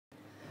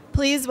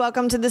Please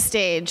welcome to the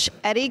stage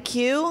Eddy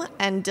Cue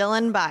and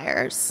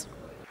Byers.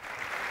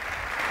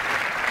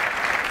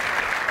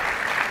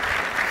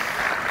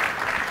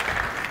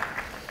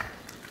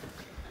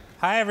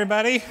 Hi,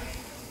 everybody.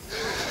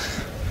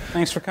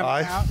 Thanks for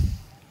coming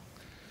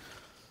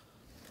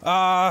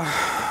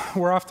out.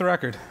 We're off the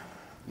record.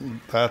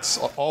 That's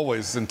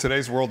always, in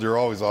today's world, you're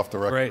always off the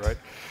record, right?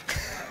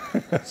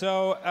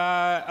 So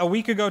a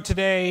week ago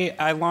today,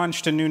 I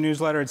launched a new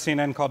newsletter at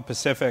CNN called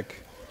Pacific,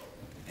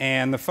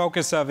 and the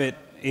focus of it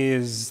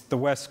is the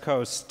West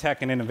Coast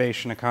tech and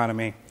innovation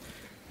economy.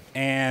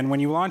 And when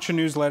you launch a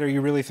newsletter,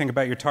 you really think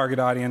about your target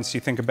audience. You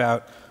think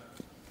about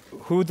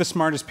who the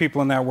smartest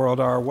people in that world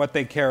are, what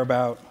they care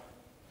about,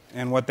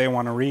 and what they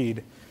want to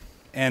read.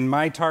 And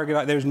my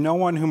target, there's no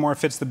one who more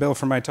fits the bill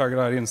for my target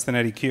audience than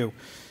Eddy Cue,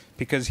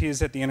 because he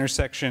is at the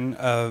intersection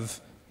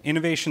of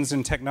innovations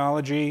in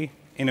technology,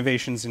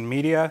 innovations in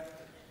media.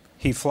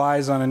 He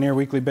flies on a near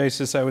weekly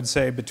basis, I would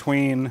say,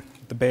 between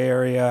the Bay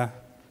Area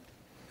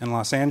and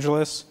Los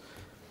Angeles.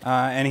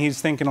 And he's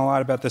thinking a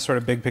lot about this sort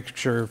of big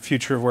picture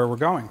future of where we're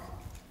going.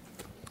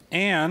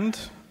 And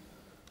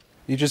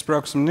you just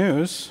broke some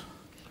news.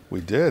 We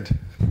did.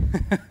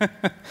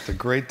 It's a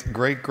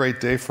great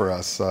day for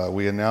us.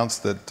 We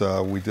announced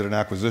that we did an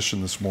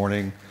acquisition this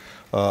morning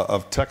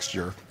of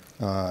Texture.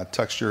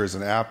 Texture is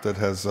an app that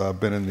has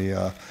been in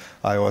the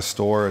iOS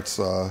store. It's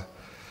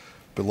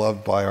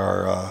beloved by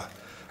our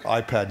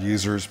iPad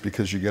users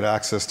because you get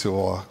access to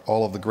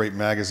all of the great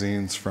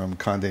magazines from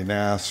Condé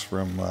Nast,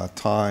 from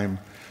Time,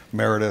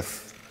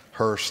 Meredith,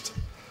 Hearst,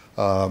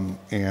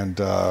 and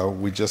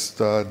we just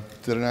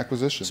did an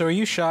acquisition. So are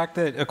you shocked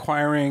that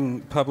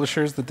acquiring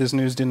publishers that this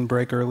news didn't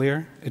break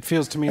earlier? It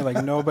feels to me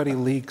like nobody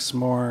leaks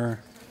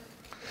more.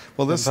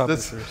 Well,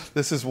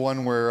 this is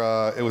one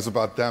where it was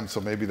about them, so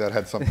maybe that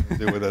had something to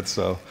do with it.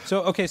 So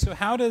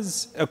how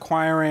does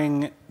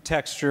acquiring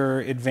Texture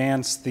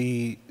advance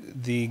the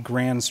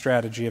grand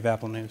strategy of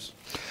Apple News?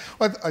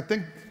 Well, I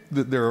think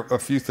that there are a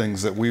few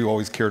things that we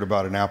always cared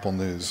about in Apple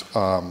News.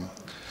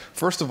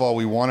 First of all,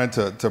 we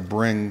wanted to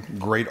bring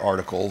great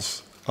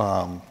articles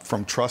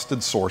from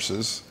trusted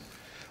sources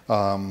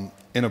in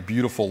a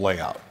beautiful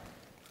layout.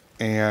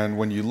 And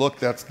when you look,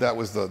 that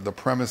was the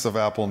premise of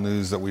Apple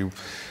News that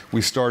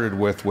we started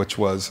with, which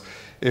was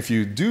if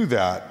you do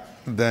that,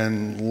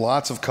 then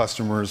lots of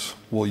customers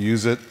will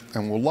use it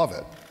and will love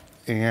it.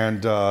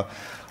 And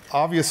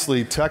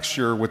obviously,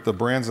 Texture, with the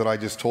brands that I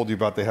just told you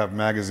about, they have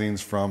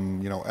magazines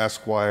from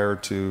Esquire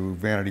to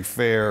Vanity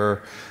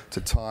Fair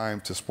to Time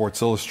to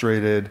Sports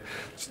Illustrated,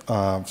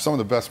 some of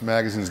the best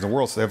magazines in the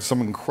world. So they have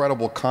some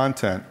incredible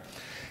content,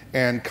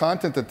 and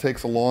content that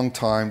takes a long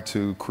time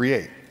to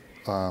create.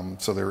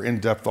 So they're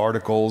in-depth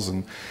articles,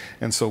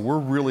 and so we're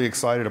really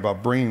excited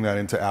about bringing that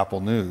into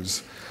Apple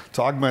News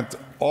to augment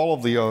all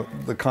of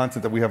the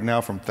content that we have now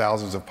from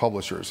thousands of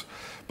publishers.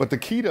 But the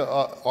key to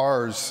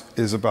ours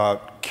is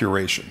about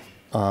curation.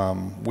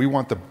 We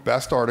want the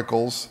best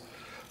articles,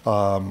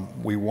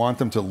 we want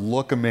them to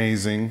look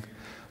amazing,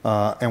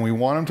 and we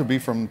want them to be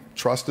from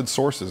trusted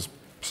sources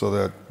so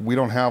that we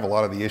don't have a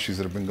lot of the issues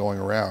that have been going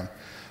around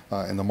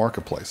in the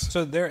marketplace.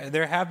 So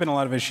there have been a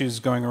lot of issues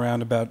going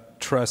around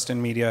about trust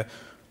in media.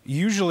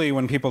 Usually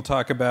when people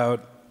talk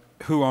about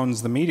who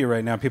owns the media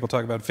right now, people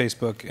talk about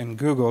Facebook and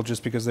Google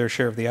just because their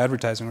share of the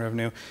advertising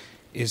revenue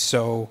is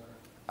so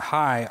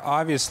high.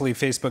 Obviously,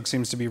 Facebook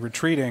seems to be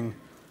retreating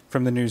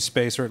from the news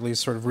space, or at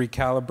least sort of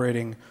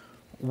recalibrating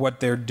what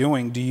they're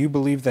doing. Do you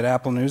believe that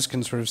Apple News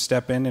can sort of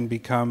step in and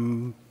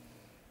become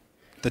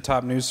the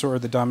top news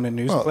source, the dominant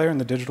news player in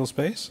the digital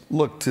space?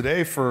 Look,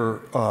 today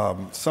for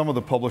some of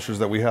the publishers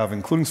that we have,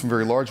 including some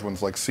very large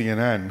ones like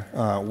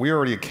CNN, we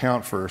already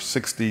account for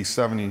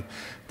 60-70%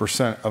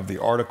 of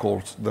the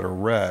articles that are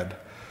read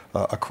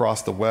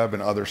across the web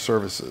and other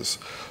services.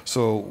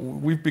 So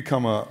we've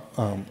become a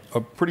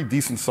pretty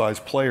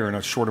decent-sized player in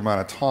a short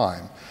amount of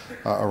time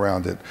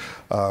around it.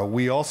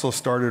 We also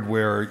started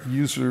where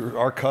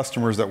our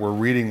customers that we're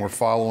reading were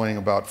following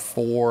about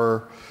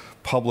 4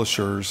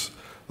 publishers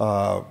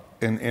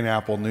in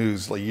Apple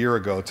News a year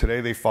ago.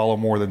 Today they follow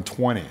more than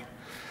 20.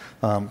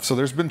 So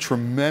there's been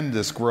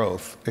tremendous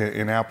growth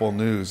in Apple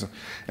News.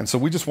 And so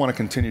we just want to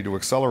continue to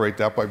accelerate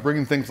that by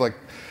bringing things like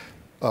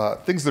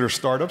things that are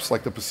startups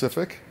like the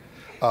Pacific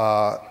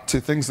to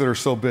things that are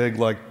so big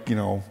like,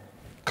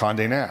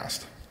 Condé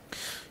Nast.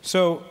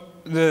 So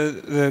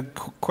the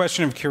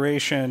question of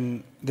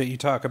curation that you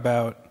talk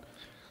about,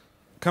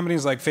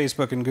 companies like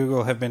Facebook and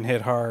Google have been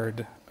hit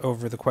hard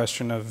over the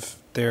question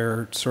of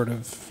their sort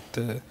of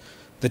the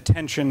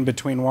tension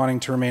between wanting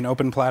to remain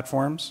open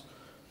platforms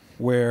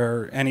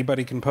where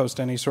anybody can post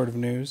any sort of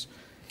news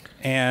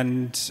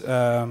and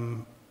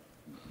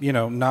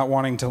not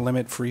wanting to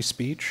limit free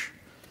speech.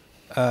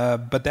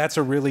 But that's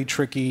a really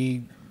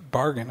tricky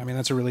bargain. I mean,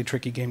 that's a really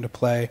tricky game to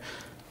play.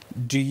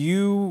 Do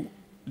you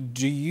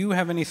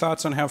have any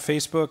thoughts on how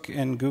Facebook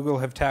and Google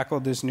have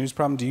tackled this news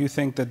problem? Do you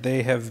think that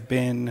they have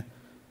been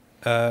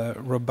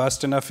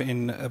robust enough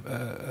in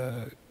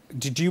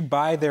did you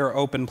buy their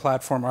open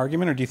platform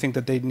argument, or do you think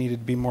that they needed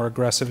to be more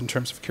aggressive in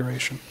terms of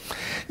curation?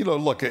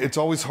 Look, it's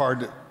always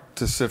hard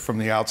to sit from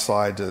the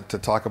outside to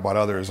talk about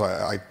others.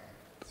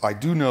 I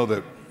do know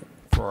that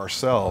for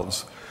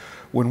ourselves,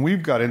 when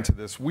we've got into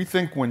this, we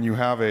think when you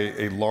have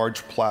a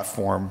large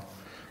platform,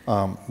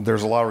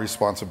 there's a lot of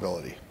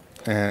responsibility.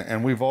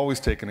 And we've always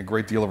taken a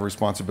great deal of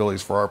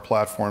responsibilities for our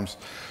platforms,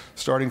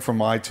 starting from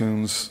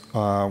iTunes,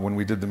 when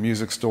we did the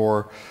music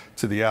store,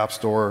 to the App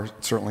Store,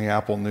 certainly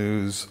Apple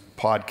News,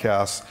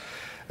 podcasts.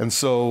 And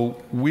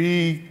so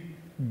we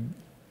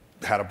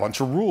had a bunch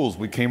of rules.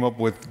 We came up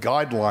with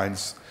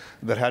guidelines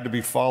that had to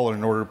be followed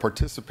in order to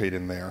participate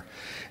in there.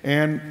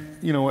 And,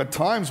 at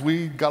times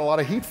we got a lot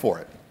of heat for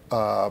it.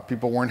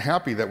 People weren't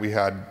happy that we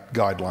had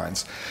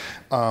guidelines.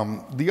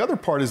 The other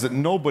part is that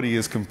nobody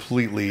is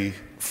completely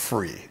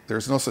free.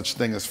 There's no such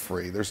thing as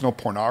free. There's no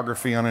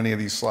pornography on any of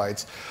these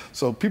sites.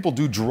 So people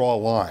do draw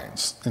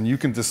lines, and you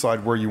can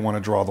decide where you want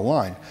to draw the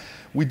line.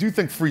 We do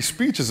think free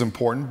speech is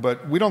important,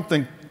 but we don't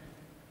think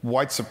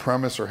white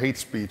supremacist or hate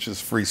speech is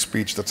free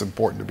speech that's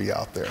important to be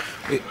out there.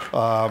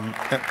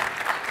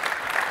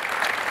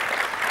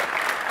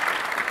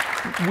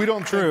 We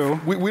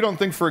don't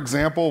think, for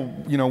example,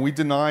 we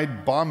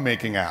denied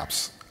bomb-making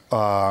apps.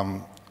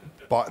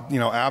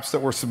 Apps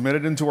that were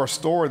submitted into our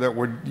store that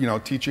would,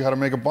 teach you how to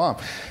make a bomb.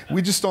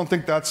 We just don't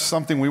think that's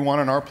something we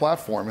want on our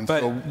platform, and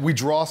so we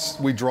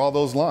draw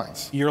those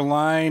lines. Your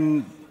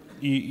line,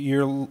 the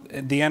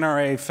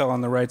NRA fell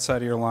on the right side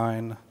of your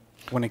line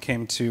when it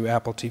came to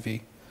Apple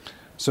TV,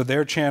 so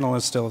their channel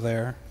is still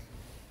there,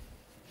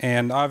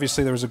 and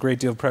obviously there was a great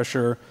deal of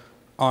pressure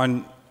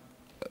on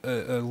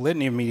a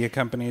litany of media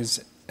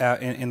companies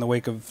in the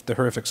wake of the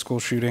horrific school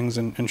shootings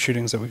and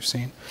shootings that we've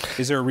seen.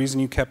 Is there a reason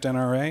you kept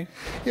NRA?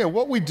 Yeah,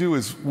 what we do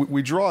is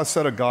we draw a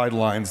set of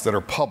guidelines that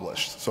are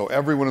published, so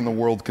everyone in the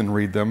world can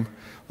read them.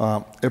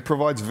 It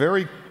provides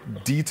very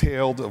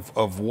detailed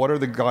of what are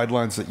the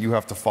guidelines that you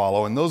have to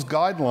follow, and those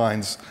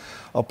guidelines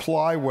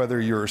apply whether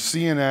you're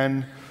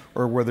CNN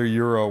or whether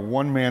you're a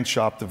one-man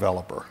shop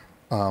developer.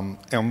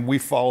 And we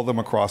follow them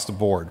across the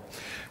board.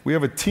 We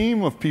have a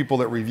team of people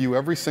that review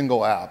every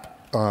single app.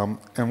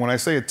 And when I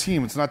say a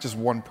team, it's not just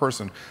one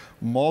person.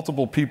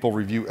 Multiple people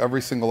review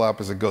every single app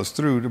as it goes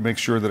through to make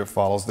sure that it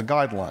follows the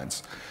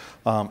guidelines.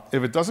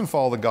 If it doesn't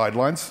follow the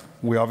guidelines,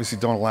 we obviously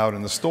don't allow it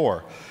in the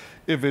store.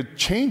 If it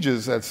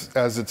changes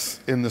as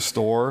it's in the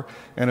store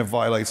and it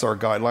violates our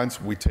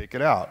guidelines, we take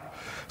it out.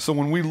 So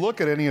when we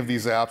look at any of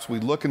these apps, we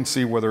look and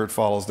see whether it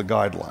follows the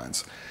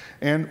guidelines.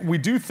 And we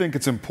do think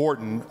it's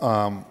important.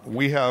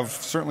 We have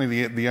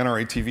certainly the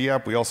NRA TV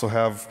app. We also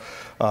have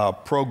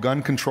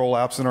pro-gun control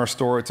apps in our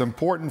store. It's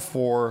important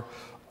for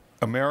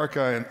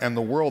America and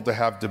the world to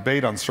have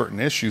debate on certain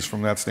issues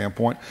from that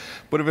standpoint.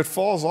 But if it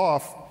falls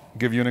off, I'll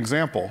give you an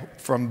example.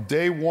 From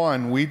day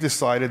one, we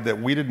decided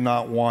that we did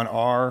not want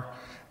our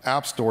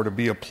app store to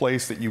be a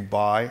place that you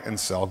buy and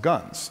sell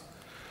guns.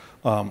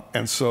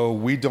 And so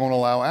we don't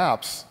allow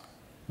apps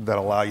that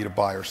allow you to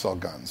buy or sell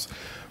guns.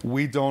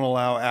 We don't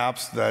allow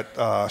apps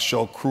that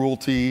show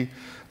cruelty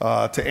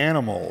to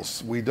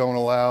animals. We don't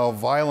allow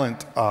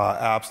violent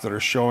apps that are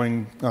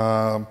showing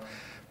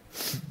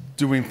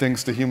doing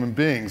things to human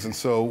beings. And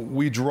so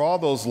we draw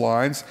those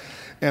lines.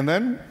 And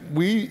then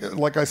we,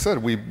 like I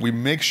said, we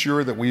make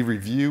sure that we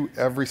review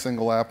every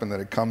single app and that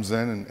it comes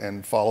in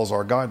and follows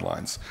our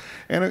guidelines.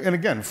 And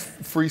again,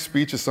 free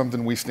speech is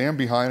something we stand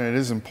behind, and it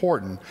is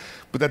important,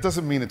 but that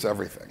doesn't mean it's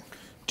everything.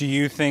 Do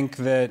you think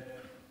that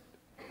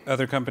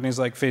other companies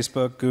like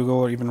Facebook, Google,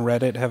 or even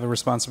Reddit have a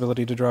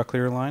responsibility to draw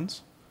clear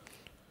lines?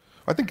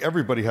 I think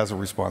everybody has a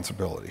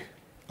responsibility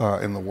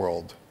in the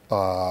world.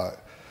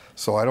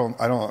 So I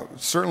don't.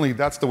 Certainly,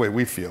 that's the way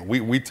we feel.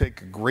 We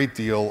take a great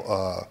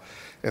deal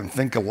and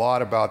think a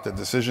lot about the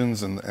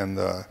decisions and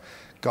the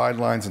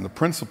guidelines and the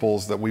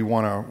principles that we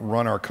want to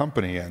run our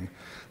company in,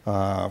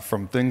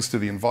 from things to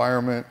the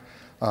environment.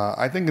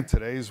 I think in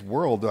today's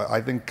world,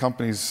 I think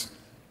companies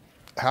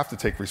have to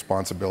take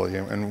responsibility,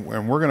 and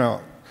we're going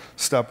to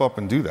step up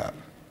and do that.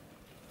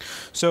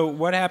 So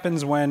what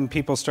happens when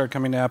people start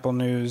coming to Apple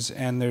News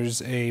and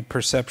there's a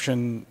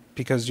perception,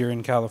 because you're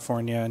in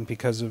California and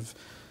because of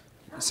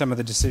some of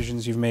the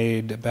decisions you've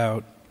made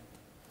about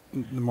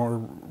the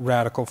more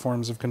radical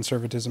forms of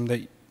conservatism,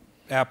 that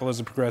Apple is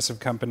a progressive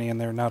company and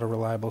they're not a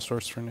reliable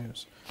source for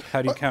news?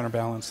 How do you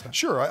counterbalance that?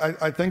 Sure.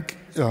 I think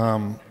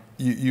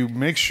you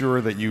make sure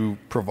that you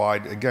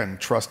provide, again,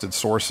 trusted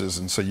sources.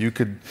 And so you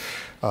could,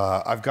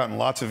 I've gotten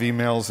lots of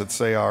emails that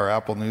say our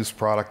Apple News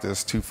product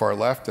is too far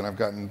left, and I've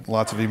gotten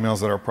lots of emails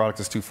that our product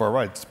is too far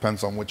right. It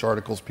depends on which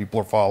articles people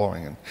are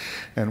following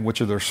and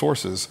which are their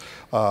sources.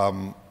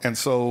 And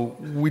so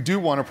we do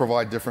want to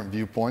provide different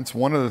viewpoints.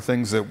 One of the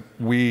things that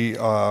we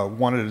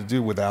wanted to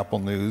do with Apple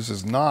News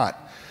is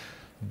not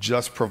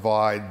just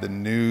provide the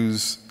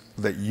news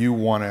that you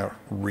want to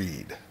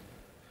read.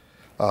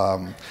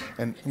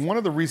 And one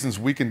of the reasons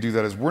we can do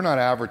that is we're not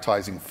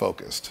advertising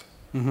focused.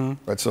 Mm-hmm.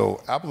 Right?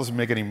 So Apple doesn't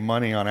make any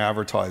money on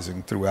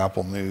advertising through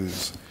Apple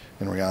News.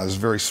 In reality, there's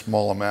very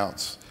small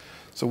amounts.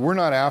 So we're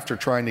not after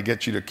trying to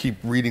get you to keep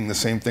reading the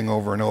same thing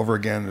over and over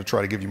again to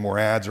try to give you more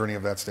ads or any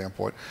of that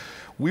standpoint.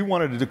 We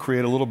wanted to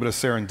create a little bit of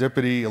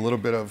serendipity, a little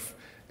bit of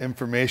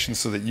information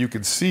so that you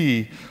could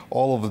see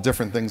all of the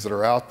different things that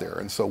are out there.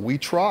 And so we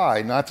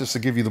try not just to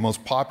give you the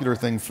most popular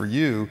thing for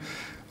you,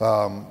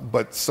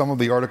 but some of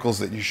the articles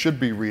that you should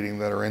be reading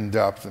that are in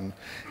depth.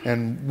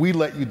 And we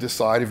let you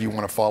decide if you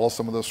want to follow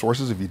some of those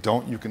sources. If you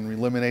don't, you can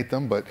eliminate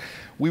them. But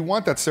we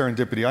want that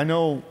serendipity. I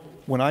know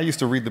when I used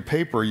to read the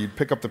paper, you'd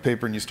pick up the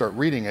paper and you start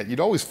reading it, you'd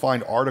always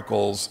find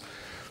articles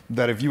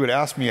that if you had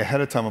asked me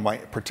ahead of time, am I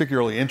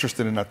particularly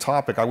interested in that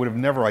topic, I would have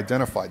never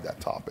identified that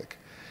topic.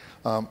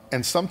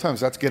 And sometimes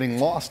that's getting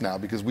lost now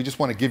because we just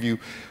want to give you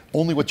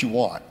only what you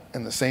want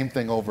and the same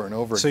thing over and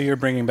over again. So you're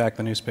bringing back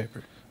the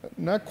newspaper?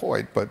 Not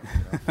quite, but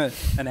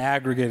an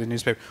aggregated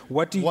newspaper.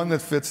 One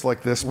that fits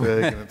like this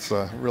big, and it's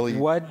really.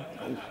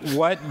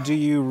 What do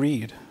you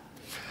read?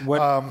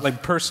 What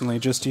like personally,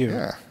 just you?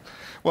 Yeah.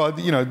 Well,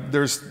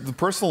 there's the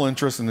personal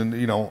interest, and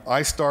then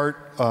I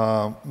start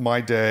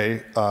my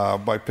day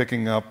by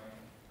picking up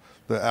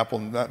the Apple,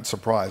 not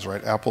surprise,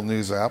 right? Apple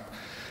News app.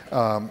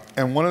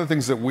 And one of the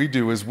things that we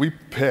do is we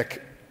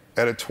pick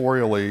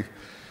editorially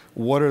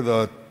what are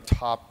the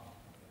top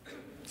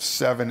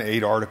 7,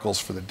 8 articles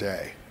for the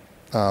day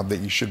that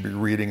you should be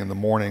reading in the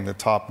morning, the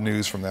top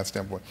news from that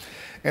standpoint.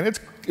 And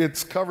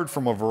it's covered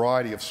from a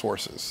variety of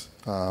sources.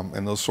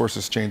 And those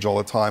sources change all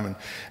the time.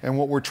 And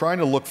what we're trying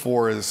to look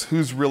for is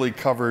who's really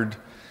covered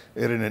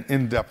it in an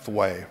in-depth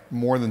way,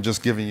 more than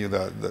just giving you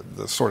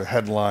the sort of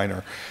headline,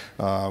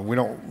 or we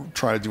don't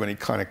try to do any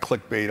kind of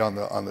clickbait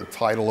on the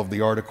title of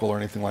the article or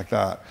anything like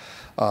that.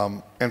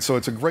 And so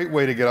it's a great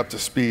way to get up to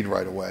speed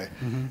right away.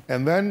 Mm-hmm.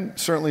 And then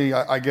certainly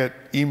I get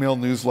email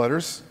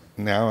newsletters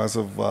now as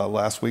of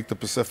last week, the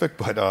Pacific,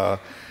 but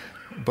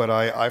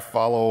I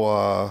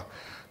follow,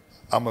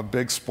 I'm a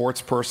big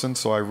sports person,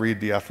 so I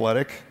read The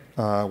Athletic,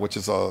 which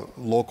is a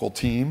local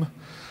team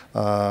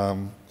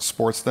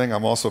sports thing.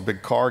 I'm also a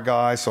big car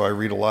guy, so I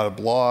read a lot of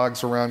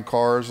blogs around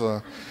cars.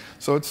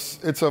 So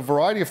it's a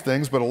variety of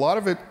things, but a lot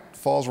of it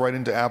falls right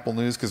into Apple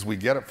News because we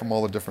get it from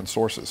all the different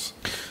sources.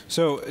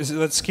 So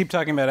let's keep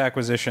talking about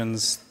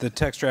acquisitions. The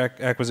Textra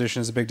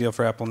acquisition is a big deal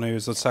for Apple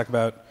News. Let's talk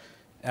about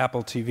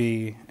Apple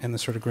TV and the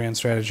sort of grand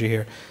strategy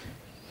here.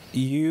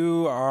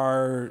 You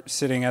are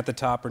sitting at the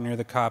top or near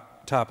the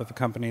top of a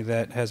company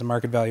that has a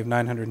market value of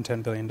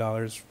 $910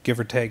 billion, give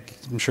or take.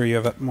 I'm sure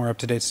you have more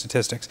up-to-date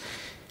statistics.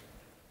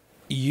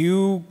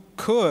 You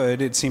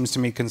could, it seems to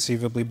me,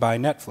 conceivably buy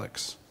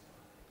Netflix.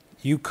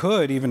 You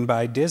could even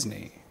buy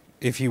Disney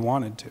if you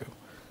wanted to.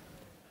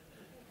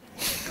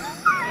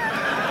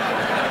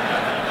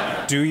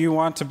 Do you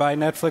want to buy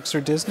Netflix or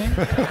Disney?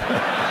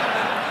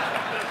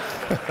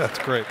 That's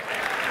great.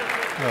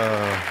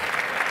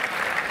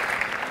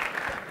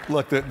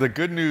 Look, the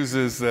good news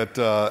is that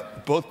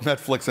both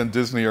Netflix and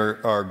Disney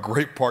are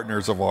great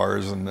partners of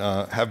ours and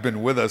have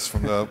been with us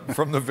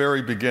from the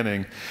very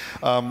beginning.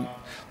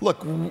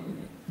 Look,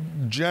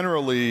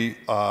 generally,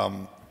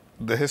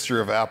 the history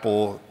of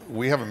Apple,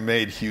 we haven't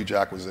made huge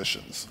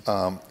acquisitions,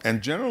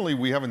 and generally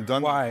we haven't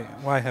done. Why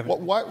haven't?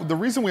 Why? The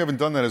reason we haven't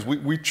done that is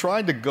we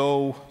tried to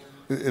go.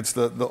 It's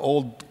the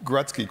old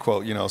Gretzky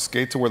quote,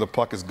 skate to where the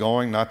puck is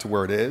going, not to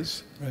where it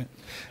is. Right.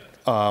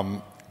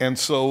 And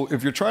so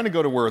if you're trying to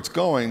go to where it's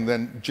going,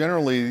 then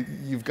generally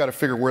you've got to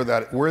figure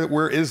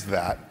where is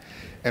that,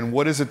 and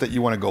what is it that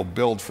you want to go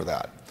build for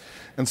that.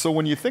 And so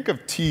when you think of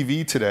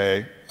TV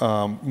today,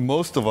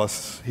 most of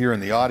us here in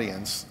the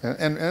audience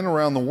and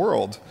around the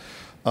world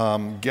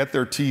get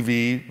their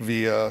TV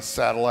via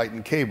satellite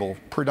and cable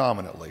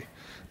predominantly.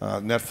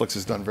 Netflix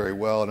has done very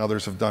well, and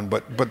others have done,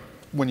 but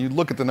when you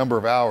look at the number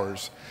of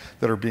hours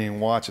that are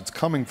being watched, it's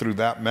coming through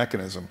that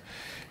mechanism.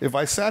 If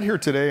I sat here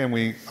today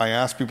and I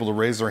asked people to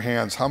raise their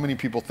hands, how many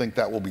people think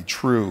that will be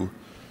true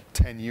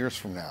 10 years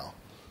from now?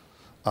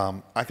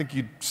 I think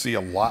you'd see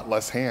a lot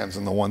less hands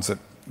than the ones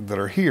that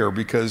are here,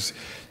 because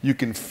you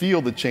can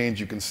feel the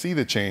change, you can see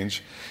the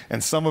change,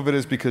 and some of it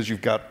is because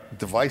you've got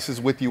devices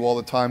with you all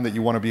the time that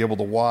you want to be able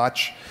to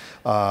watch.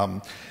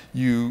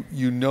 You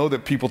know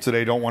that people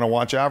today don't want to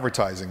watch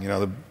advertising.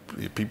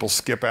 People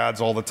skip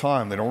ads all the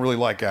time. They don't really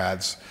like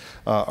ads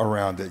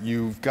around it.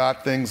 You've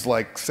got things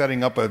like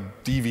setting up a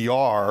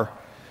DVR,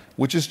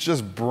 which is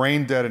just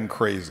brain dead and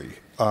crazy.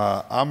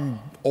 I'm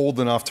old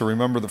enough to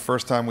remember the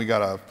first time we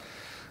got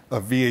a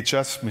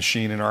VHS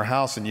machine in our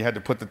house, and you had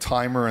to put the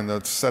timer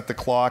and set the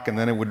clock, and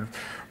then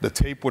the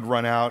tape would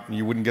run out, and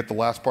you wouldn't get the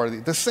last part of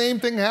it. The same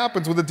thing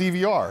happens with a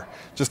DVR,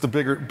 just a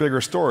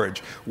bigger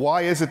storage.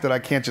 Why is it that I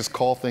can't just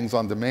call things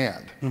on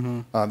demand?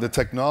 Mm-hmm. The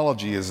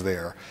technology is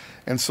there.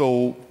 And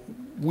so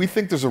we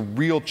think there's a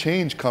real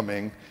change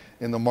coming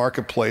in the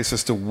marketplace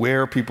as to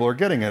where people are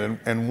getting it.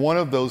 And one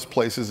of those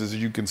places, as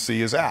you can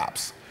see, is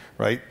apps,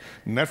 right?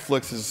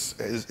 Netflix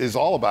is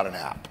all about an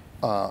app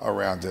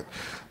around it.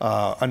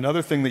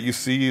 Another thing that you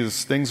see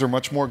is things are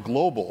much more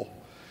global.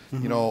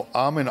 Mm-hmm.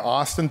 I'm in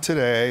Austin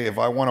today. If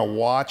I want to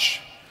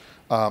watch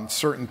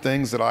certain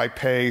things that I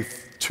pay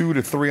 $200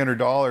 to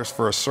 $300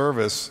 for a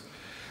service,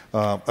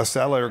 a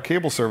satellite or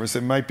cable service,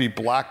 it might be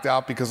blacked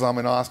out because I'm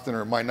in Austin,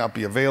 or it might not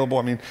be available.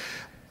 I mean,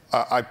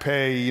 I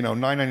pay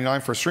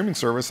 $9.99 for a streaming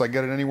service. I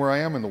get it anywhere I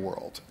am in the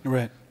world.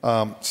 Right.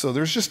 So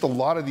there's just a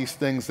lot of these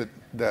things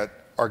that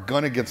are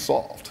going to get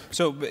solved.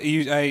 So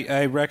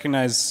I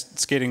recognize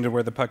skating to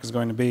where the puck is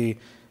going to be.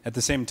 At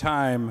the same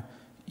time,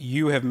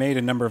 you have made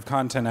a number of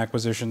content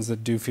acquisitions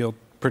that do feel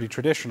pretty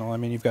traditional. I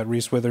mean, you've got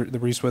the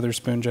Reese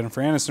Witherspoon,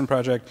 Jennifer Aniston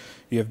project.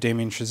 You have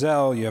Damien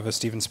Chazelle. You have a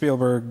Steven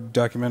Spielberg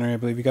documentary, I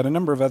believe. You've got a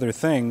number of other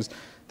things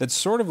that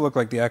sort of look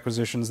like the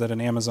acquisitions that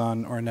an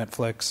Amazon or a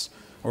Netflix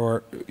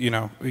or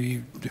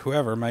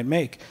whoever might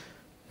make.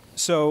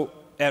 So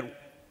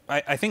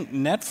I think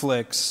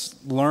Netflix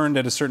learned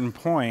at a certain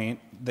point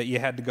that you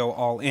had to go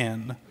all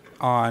in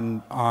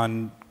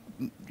on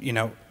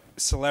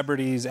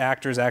celebrities,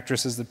 actors,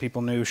 actresses that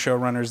people knew,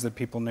 showrunners that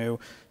people knew.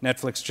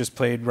 Netflix just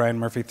paid Ryan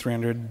Murphy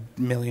 $300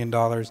 million.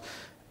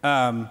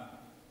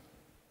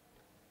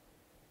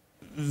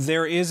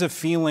 There is a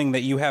feeling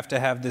that you have to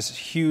have this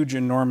huge,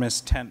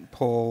 enormous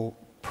tentpole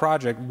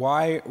project.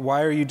 Why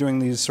are you doing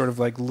these sort of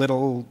like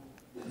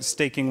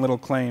staking little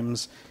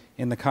claims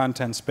in the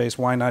content space?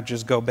 Why not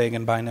just go big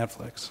and buy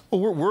Netflix?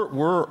 Well,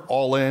 we're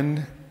all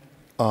in.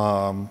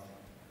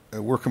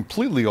 We're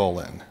completely all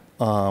in.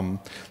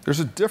 There's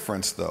a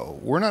difference, though.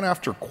 We're not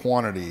after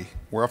quantity.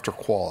 We're after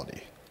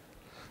quality.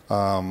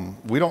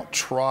 We don't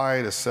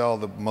try to sell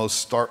the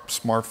most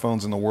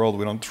smartphones in the world.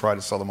 We don't try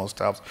to sell the most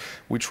tabs.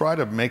 We try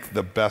to make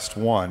the best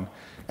one,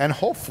 and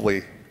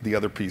hopefully the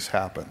other piece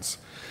happens.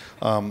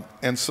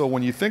 And so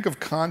when you think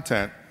of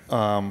content,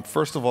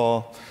 first of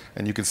all,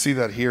 and you can see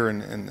that here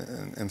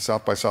in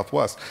South by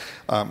Southwest,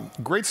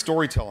 great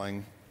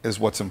storytelling is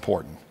what's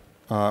important.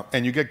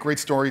 And you get great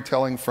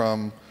storytelling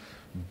from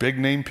big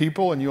name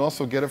people, and you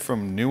also get it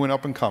from new and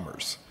up and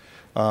comers.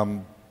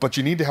 But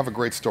you need to have a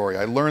great story.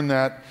 I learned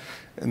that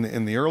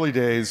in the early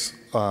days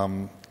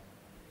when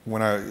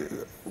I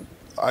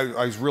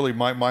was really,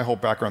 my whole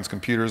background's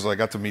computers. I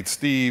got to meet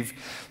Steve.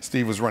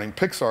 Steve was running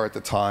Pixar at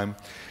the time,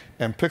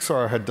 and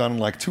Pixar had done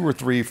like 2 or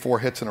 3, 4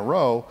 hits in a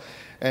row.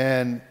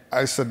 And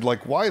I said,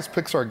 like, why is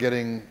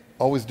Pixar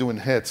always doing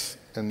hits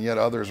and yet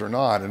others are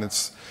not?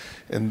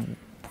 And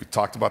we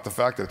talked about the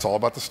fact that it's all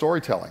about the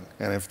storytelling.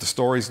 And if the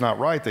story's not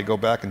right, they go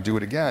back and do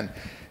it again,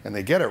 and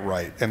they get it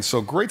right. And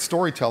so great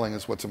storytelling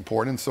is what's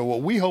important. And so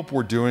what we hope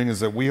we're doing is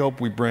that we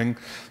hope we bring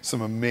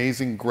some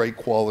amazing, great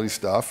quality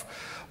stuff.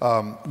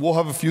 We'll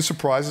have a few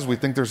surprises. We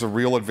think there's a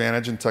real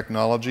advantage in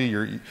technology.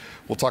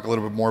 We'll talk a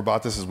little bit more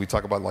about this as we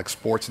talk about like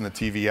sports and the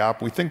TV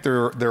app. We think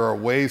there are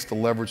ways to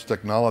leverage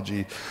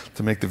technology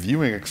to make the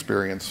viewing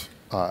experience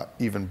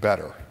even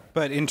better.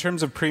 But in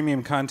terms of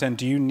premium content,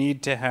 do you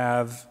need to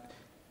have...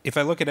 If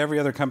I look at every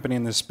other company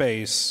in this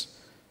space,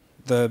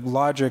 the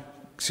logic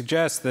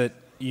suggests that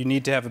you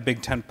need to have a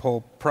big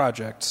tentpole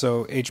project.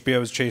 So HBO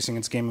is chasing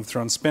its Game of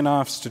Thrones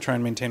spin-offs to try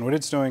and maintain what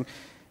it's doing.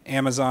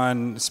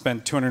 Amazon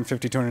spent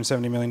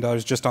 $270 million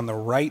just on the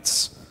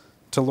rights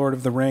to Lord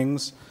of the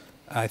Rings.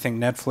 I think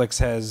Netflix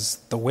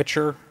has The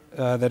Witcher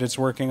that it's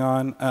working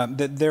on.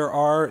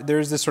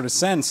 There's this sort of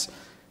sense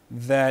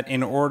that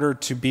in order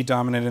to be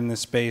dominant in this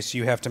space,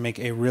 you have to make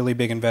a really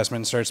big investment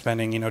and start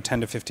spending, $10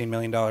 to $15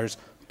 million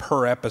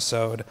per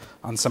episode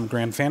on some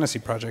grand fantasy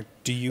project.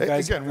 Do you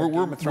guys... Again,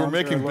 we're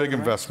making big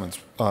investments.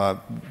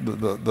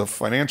 The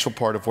financial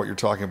part of what you're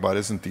talking about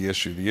isn't the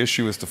issue. The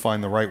issue is to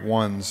find the right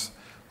ones.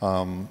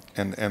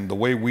 And the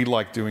way we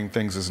like doing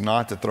things is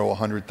not to throw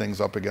 100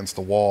 things up against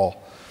the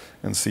wall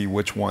and see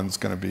which one's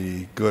going to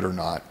be good or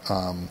not.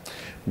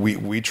 We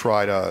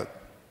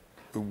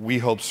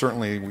hope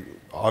certainly,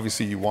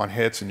 obviously you want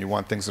hits and you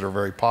want things that are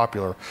very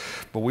popular,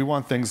 but we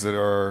want things that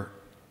are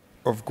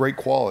of great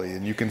quality,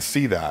 and you can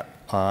see that.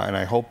 And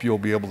I hope you'll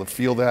be able to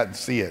feel that and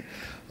see it.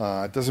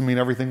 It doesn't mean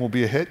everything will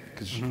be a hit,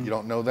 because you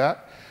don't know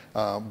that.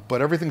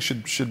 But everything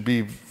should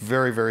be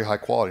very, very high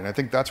quality. And I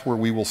think that's where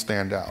we will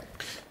stand out.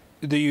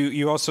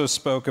 You also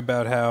spoke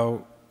about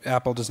how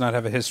Apple does not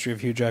have a history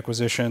of huge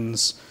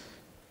acquisitions.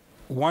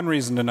 One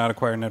reason to not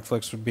acquire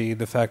Netflix would be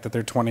the fact that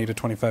they're $20 to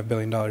 $25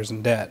 billion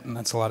in debt, and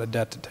that's a lot of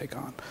debt to take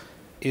on.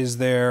 Isn't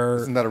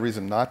that a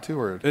reason not to?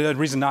 Or a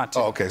reason not to.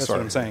 Oh, okay, that's sorry.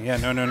 What I'm saying. Yeah,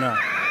 no.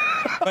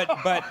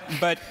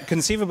 But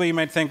conceivably, you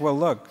might think, well,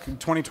 look,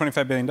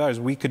 $25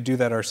 billion, we could do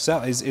that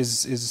ourselves.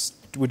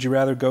 Would you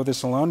rather go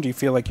this alone? Do you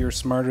feel like you're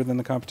smarter than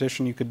the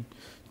competition? You could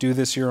do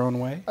this your own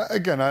way?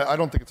 Again, I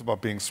don't think it's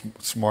about being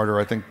smarter.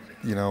 I think,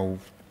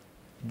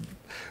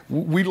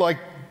 we like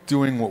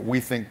doing what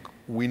we think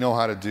we know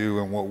how to do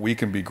and what we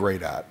can be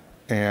great at.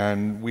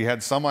 And we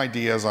had some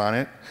ideas on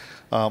it.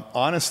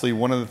 Honestly,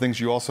 one of the things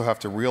you also have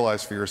to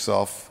realize for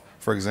yourself,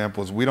 for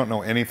example, is we don't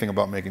know anything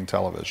about making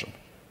television.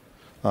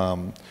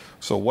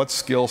 So what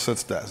skill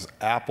sets does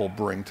Apple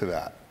bring to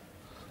that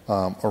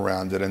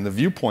around it? And the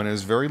viewpoint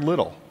is very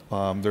little.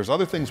 There's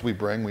other things we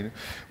bring.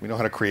 We know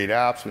how to create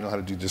apps. We know how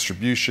to do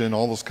distribution,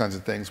 all those kinds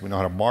of things. We know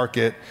how to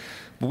market.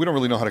 But we don't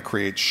really know how to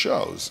create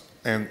shows.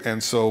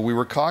 And so we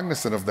were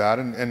cognizant of that,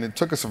 and it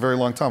took us a very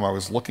long time. I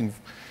was looking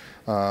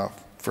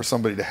for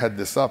somebody to head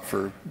this up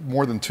for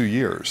more than 2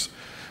 years.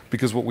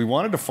 because what we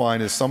wanted to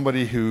find is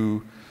somebody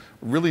who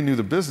really knew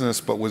the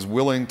business but was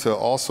willing to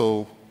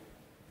also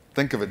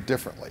think of it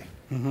differently,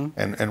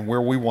 and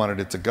where we wanted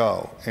it to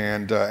go.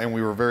 And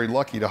we were very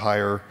lucky to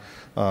hire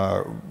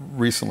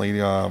recently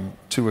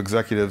 2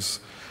 executives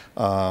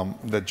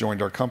that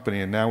joined our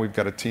company, and now we've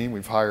got a team.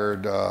 We've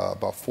hired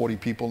about 40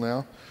 people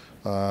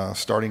now,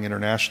 starting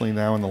internationally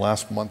now in the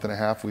last month and a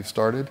half we've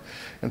started.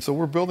 And so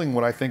we're building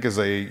what I think is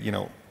a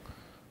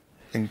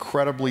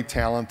incredibly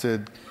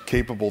talented,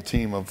 capable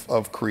team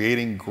of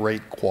creating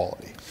great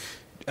quality.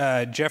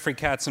 Jeffrey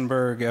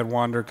Katzenberg at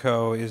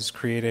WanderCo is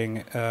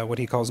creating what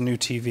he calls new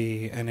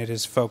TV, and it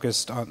is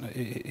focused on,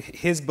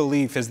 his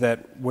belief is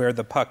that where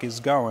the puck is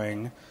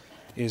going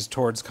is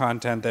towards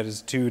content that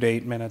is 2 to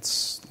 8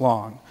 minutes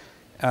long.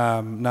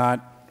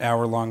 Not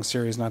hour-long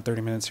series, not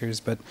 30-minute series,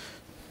 but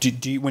do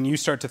you, when you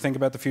start to think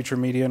about the future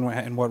of media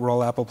and what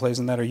role Apple plays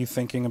in that, are you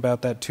thinking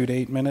about that 2 to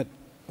 8 minute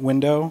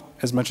window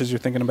as much as you're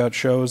thinking about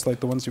shows like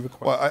the ones you've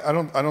acquired?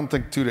 Well, I don't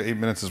think 2 to 8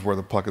 minutes is where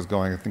the puck is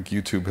going. I think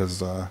YouTube has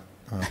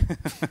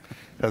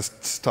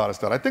taught us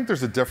that. I think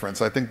there's a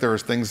difference. I think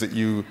there's things that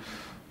you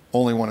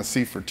only want to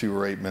see for 2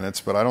 or 8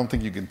 minutes, but I don't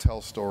think you can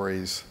tell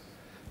stories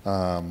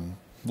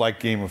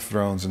like Game of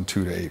Thrones in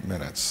 2 to 8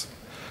 minutes.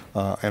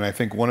 And I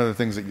think one of the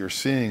things that you're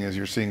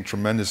seeing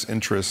tremendous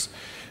interest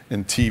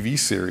in TV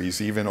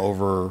series, even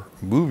over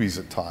movies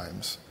at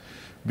times,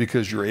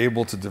 because you're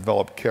able to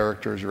develop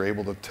characters, you're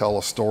able to tell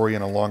a story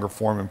in a longer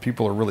form, and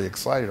people are really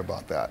excited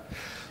about that.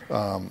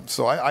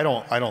 So I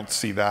don't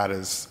see that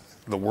as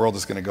the world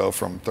is going to go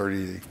from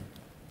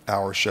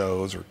 30-hour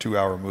shows or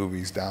 2-hour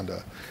movies down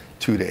to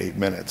 2 to 8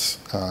 minutes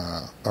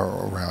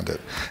around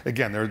it.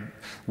 Again,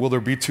 will there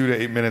be 2 to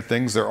 8 minute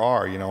things? There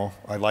are.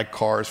 I like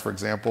cars, for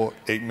example.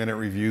 8-minute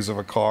reviews of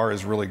a car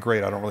is really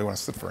great. I don't really want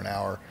to sit for an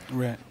hour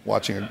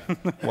watching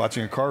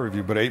a car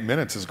review, but 8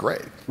 minutes is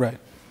great. Right.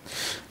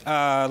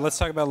 Let's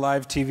talk about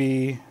live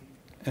TV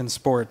and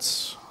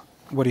sports.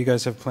 What do you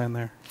guys have planned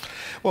there?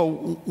 Well,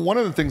 one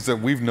of the things that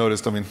we've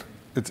noticed,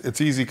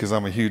 it's easy because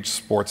I'm a huge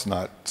sports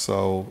nut,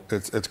 so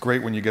it's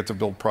great when you get to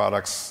build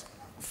products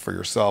for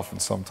yourself,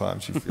 and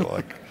sometimes you feel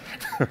like.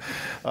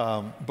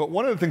 But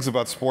one of the things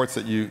about sports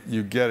that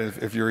you get,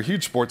 if you're a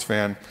huge sports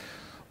fan,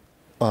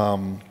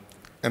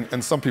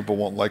 and some people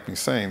won't like me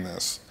saying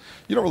this,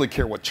 you don't really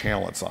care what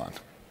channel it's on.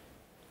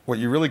 What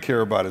you really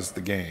care about is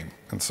the game.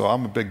 And so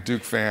I'm a big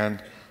Duke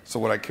fan, so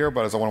what I care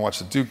about is I want to watch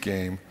the Duke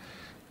game.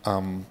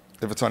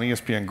 If it's on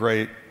ESPN,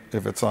 great.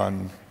 If it's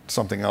on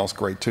something else,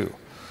 great too.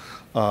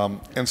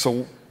 And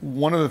so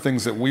one of the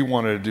things that we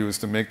wanted to do is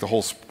to make the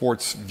whole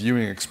sports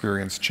viewing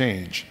experience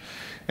change.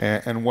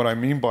 And what I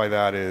mean by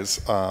that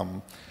is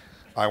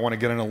I want to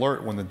get an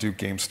alert when the Duke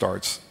game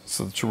starts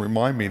so to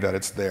remind me that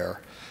it's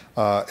there.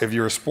 If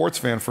you're a sports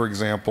fan, for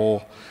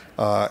example,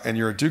 and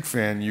you're a Duke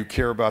fan, you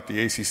care about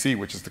the ACC,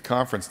 which is the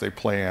conference they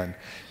play in.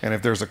 And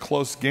if there's a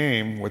close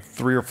game with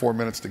 3 or 4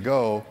 minutes to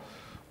go,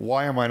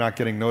 why am I not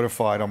getting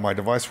notified on my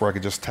device where I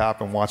could just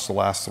tap and watch the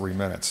last 3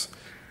 minutes?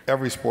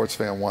 Every sports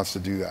fan wants to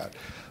do that.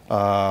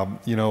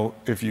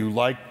 If you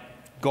like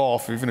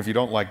golf, even if you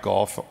don't like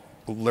golf,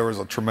 there was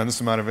a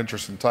tremendous amount of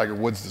interest in Tiger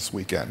Woods this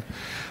weekend.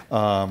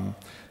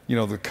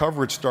 The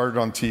coverage started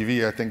on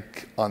TV, I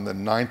think, on the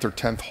 9th or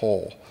 10th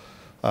hole.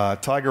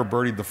 Tiger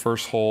birdied the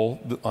first hole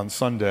on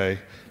Sunday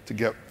to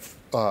get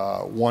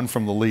one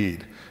from the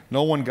lead.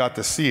 No one got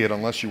to see it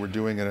unless you were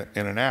doing it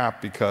in an app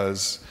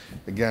because,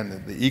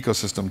 again, the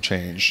ecosystem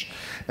changed.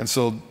 And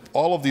so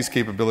all of these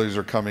capabilities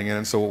are coming in.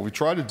 And so what we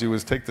try to do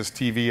is take this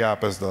TV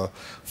app as the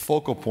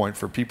focal point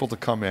for people to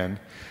come in.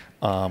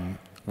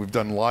 We've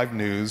done live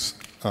news.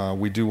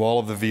 We do all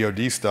of the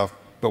VOD stuff.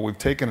 But we've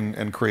taken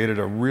and created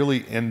a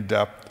really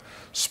in-depth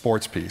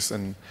sports piece.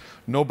 And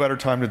no better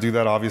time to do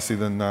that, obviously,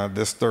 than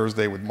this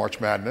Thursday with March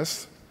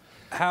Madness.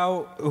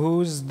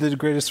 Who's the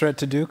greatest threat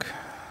to Duke?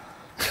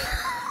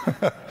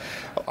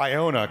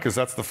 Iona, because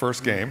that's the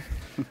first game.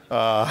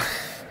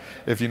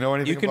 If you know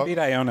anything, you can beat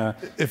Iona.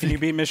 Can you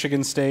beat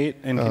Michigan State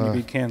and can you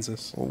beat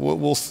Kansas?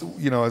 We'll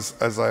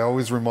as I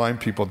always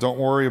remind people, don't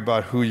worry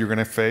about who you're going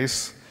to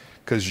face,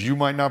 because you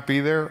might not be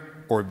there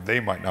or they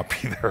might not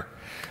be there.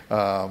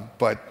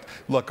 But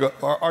look,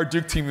 our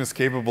Duke team is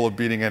capable of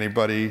beating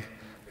anybody,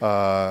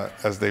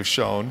 as they've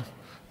shown.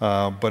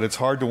 But it's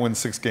hard to win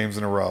 6 games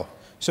in a row.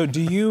 So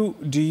do you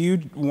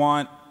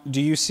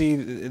see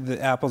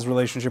the Apple's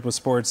relationship with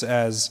sports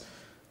as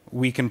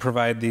we can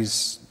provide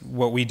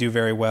what we do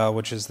very well,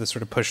 which is the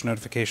sort of push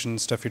notification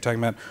stuff you're talking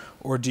about,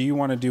 or do you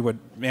want to do what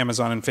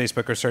Amazon and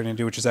Facebook are starting to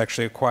do, which is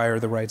actually acquire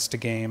the rights to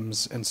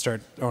games and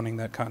start owning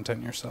that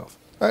content yourself?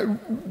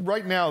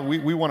 Right now,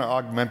 we want to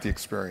augment the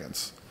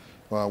experience.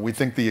 We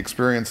think the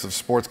experience of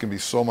sports can be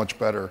so much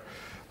better.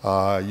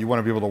 You want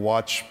to be able to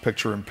watch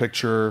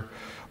picture-in-picture,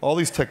 all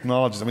these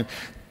technologies.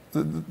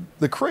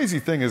 The crazy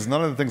thing is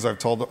none of the things I've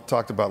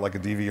talked about, like a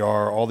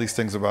DVR, all these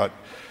things about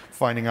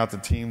finding out the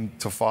team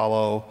to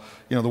follow.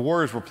 The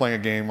Warriors were playing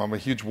a game. I'm a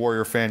huge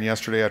Warrior fan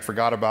yesterday. I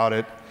forgot about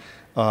it.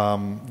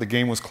 The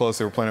game was close.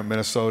 They were playing at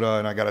Minnesota,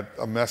 and I got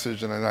a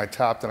message, and then I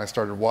tapped and I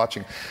started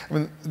watching.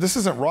 This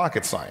isn't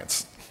rocket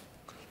science.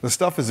 The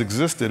stuff has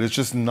existed. It's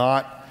just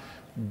not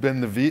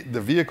been the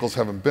vehicles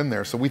haven't been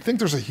there. So we think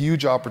there's a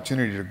huge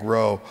opportunity to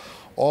grow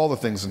all the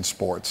things in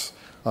sports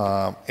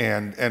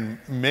and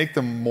make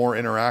them more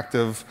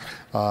interactive.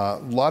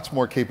 Lots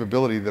more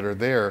capability that are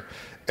there,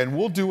 and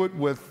we'll do it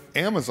with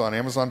Amazon.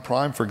 Amazon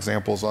Prime, for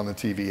example, is on the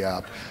TV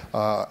app,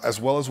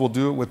 as well as we'll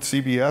do it with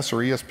CBS or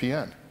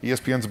ESPN.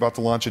 ESPN's about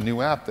to launch a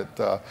new app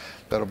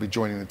that'll be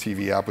joining the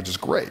TV app, which is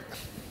great.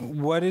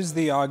 What is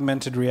the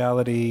augmented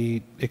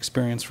reality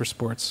experience for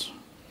sports?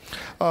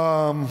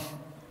 Well,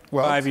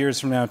 5 years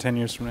from now, 10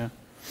 years from now,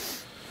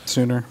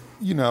 sooner?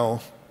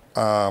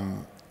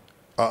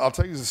 I'll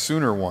tell you the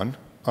sooner one.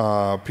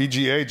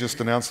 PGA just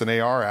announced an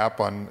AR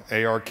app on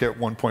ARKit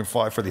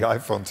 1.5 for the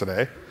iPhone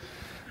today.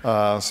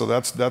 So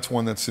that's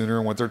one that's sooner.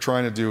 And what they're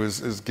trying to do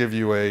is give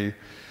you a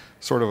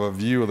sort of a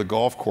view of the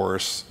golf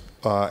course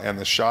and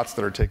the shots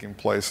that are taking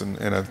place in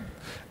an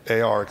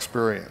AR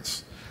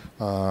experience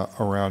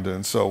around it.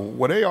 And so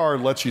what AR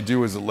lets you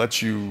do is it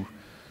lets you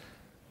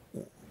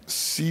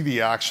see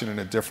the action in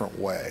a different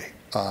way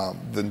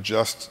than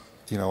just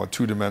a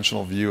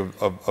two-dimensional view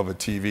of a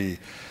TV.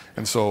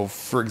 And so,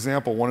 for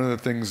example, one of the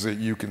things that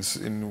you can,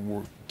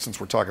 since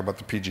we're talking about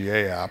the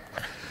PGA app,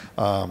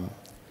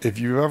 if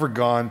you've ever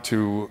gone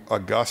to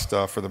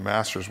Augusta for the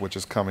Masters, which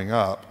is coming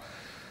up,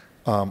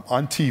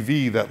 on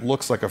TV that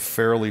looks like a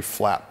fairly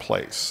flat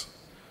place.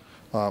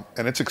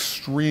 And it's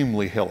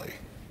extremely hilly.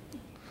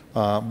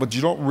 But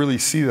you don't really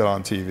see that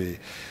on TV.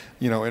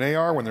 In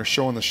AR, when they're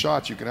showing the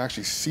shots, you can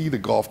actually see the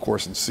golf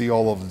course and see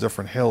all of the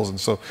different hills. And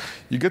so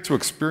you get to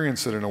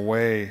experience it in a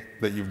way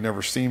that you've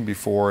never seen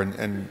before,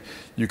 and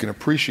you can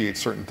appreciate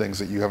certain things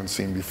that you haven't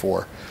seen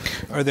before.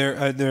 Are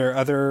there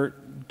other,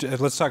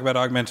 let's talk about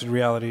augmented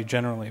reality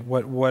generally.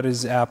 What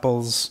is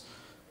Apple's,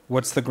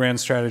 what's the grand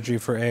strategy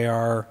for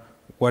AR?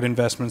 What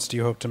investments do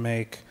you hope to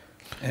make?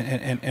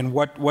 And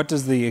what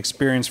does the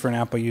experience for an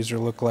Apple user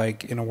look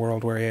like in a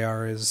world where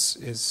AR is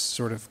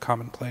sort of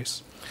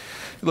commonplace?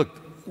 Look,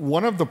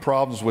 one of the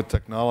problems with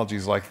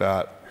technologies like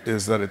that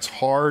is that it's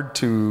hard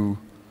to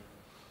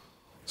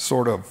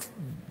sort of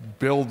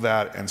build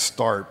that and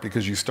start,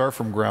 because you start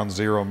from ground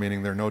zero,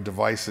 meaning there are no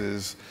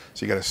devices,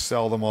 so you got to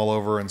sell them all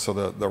over, and so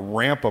the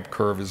ramp-up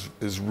curve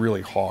is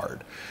really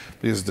hard,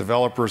 because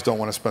developers don't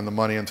want to spend the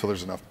money until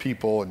there's enough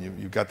people, and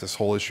you've got this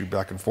whole issue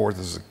back and forth,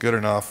 is it good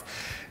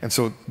enough? And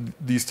so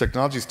these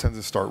technologies tend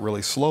to start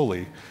really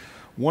slowly.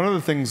 One of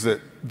the things that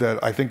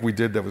I think we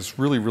did that was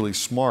really, really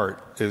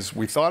smart is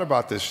we thought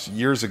about this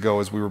years ago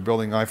as we were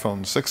building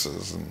iPhone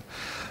 6s,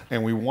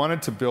 and we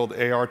wanted to build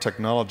AR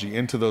technology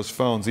into those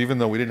phones, even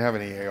though we didn't have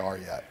any AR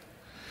yet,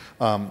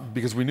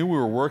 because we knew we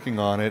were working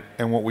on it.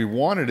 And what we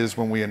wanted is,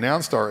 when we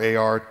announced our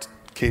AR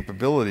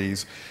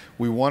capabilities,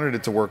 we wanted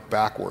it to work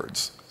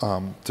backwards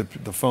to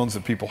the phones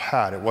that people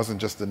had. It wasn't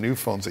just the new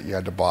phones that you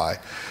had to buy.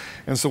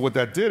 And so what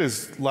that did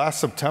is,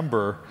 last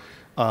September,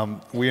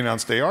 we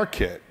announced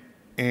ARKit.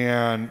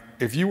 And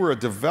if you were a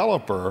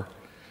developer,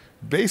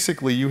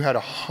 basically you had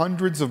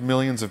hundreds of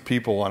millions of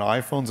people on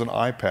iPhones and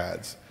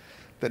iPads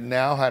that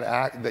now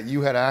that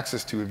you had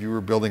access to if you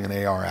were building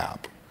an AR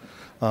app.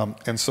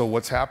 And so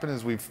what's happened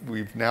is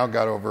we've now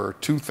got over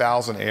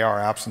 2,000 AR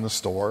apps in the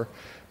store,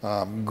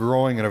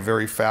 growing at a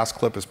very fast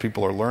clip as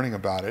people are learning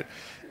about it.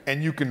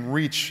 And you can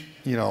reach,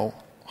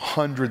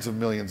 hundreds of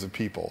millions of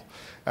people,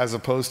 as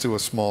opposed to a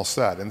small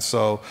set. And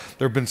so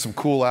there have been some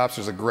cool apps.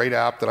 There's a great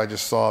app that I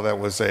just saw that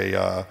was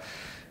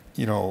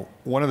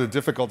one of the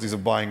difficulties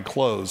of buying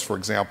clothes, for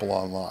example,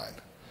 online,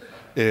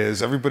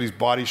 is everybody's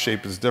body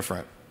shape is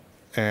different.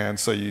 And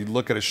so you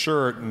look at a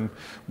shirt and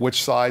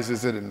which size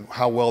is it and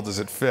how well does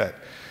it fit?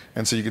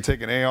 And so you can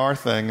take an AR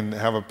thing and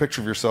have a picture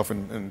of yourself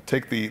and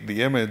take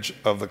the image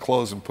of the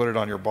clothes and put it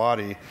on your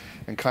body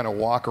and kind of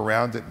walk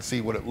around it and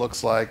see what it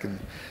looks like and,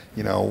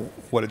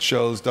 what it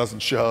shows, doesn't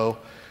show.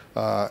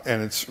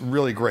 And it's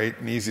really great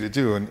and easy to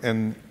do.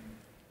 And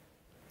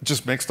it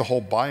just makes the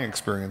whole buying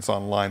experience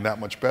online that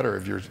much better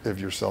if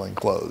you're selling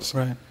clothes.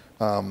 Right.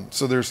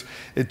 So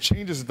it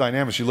changes the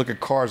dynamics. You look at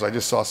cars. I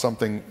just saw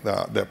something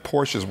that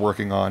Porsche is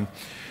working on,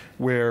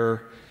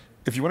 where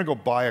if you want to go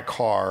buy a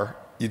car,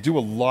 you do a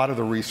lot of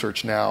the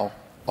research now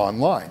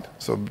online.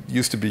 So it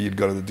used to be you'd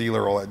go to the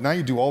dealer, all that. Now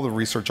you do all the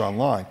research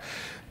online.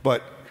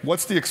 But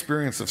what's the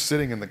experience of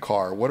sitting in the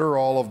car? What are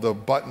all of the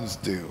buttons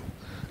do?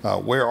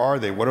 Where are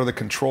they? What are the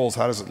controls?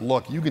 How does it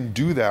look? You can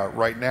do that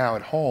right now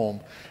at home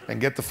and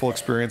get the full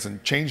experience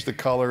and change the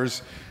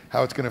colors,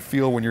 how it's going to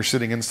feel when you're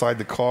sitting inside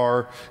the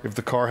car, if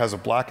the car has a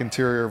black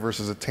interior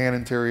versus a tan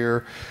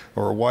interior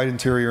or a white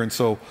interior. And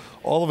so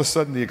all of a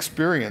sudden the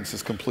experience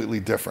is completely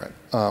different.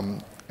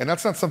 And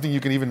that's not something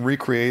you can even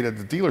recreate at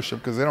the dealership,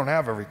 because they don't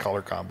have every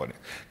color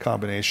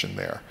combination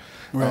there.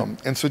 Right.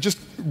 And so it just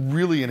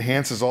really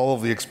enhances all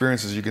of the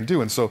experiences you can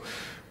do. And so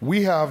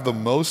we have the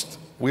most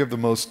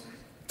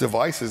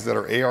devices that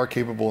are AR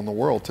capable in the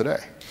world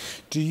today.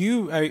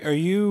 Are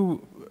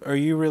you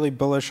really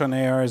bullish on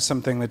AR as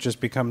something that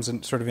just becomes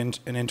an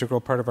integral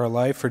part of our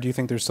life, or do you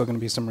think there's still going to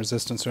be some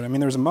resistance to it? I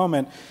mean, there was a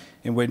moment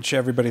in which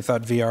everybody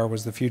thought VR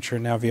was the future,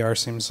 and now VR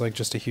seems like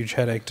just a huge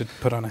headache to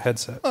put on a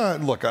headset.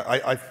 Look,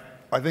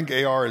 I think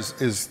AR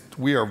is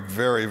we are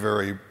very,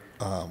 very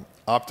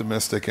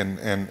optimistic and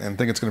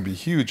think it's going to be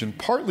huge, and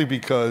partly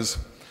because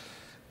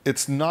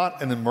it's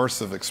not an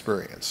immersive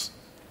experience.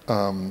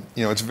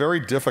 It's very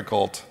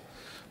difficult,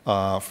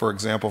 for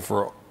example,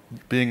 for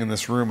being in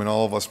this room and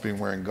all of us being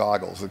wearing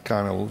goggles. It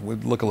kind of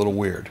would look a little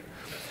weird.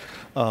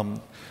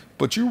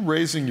 But you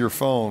raising your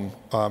phone,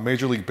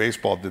 Major League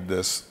Baseball did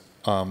this,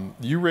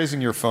 you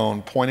raising your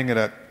phone, pointing it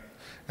at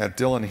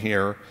Dylan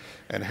here,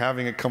 and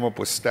having it come up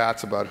with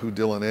stats about who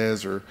Dylan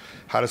is or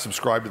how to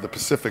subscribe to the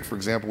Pacific, for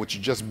example, which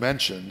you just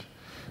mentioned,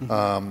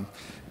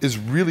 is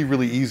really,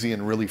 really easy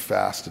and really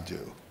fast to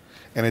do.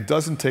 And it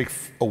doesn't take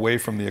away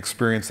from the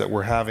experience that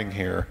we're having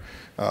here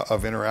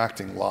of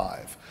interacting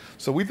live.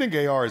 So we think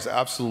AR is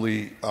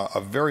absolutely a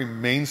very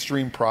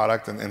mainstream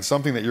product and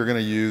something that you're going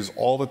to use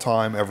all the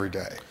time, every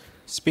day.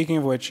 Speaking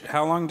of which,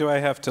 how long do I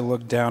have to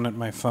look down at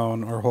my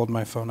phone or hold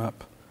my phone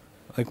up?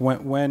 Like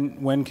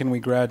when can we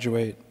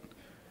graduate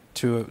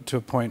to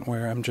a point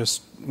where I'm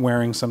just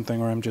wearing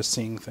something or I'm just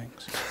seeing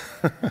things?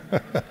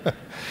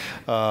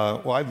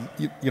 Well,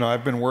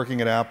 I've been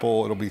working at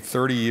Apple. It'll be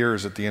 30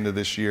 years at the end of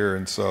this year,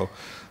 and so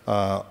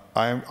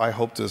I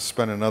hope to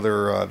spend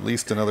at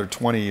least another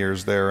 20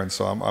 years there. And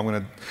so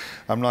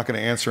I'm not going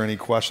to answer any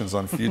questions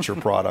on future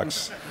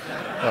products.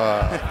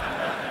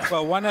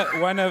 Well, one of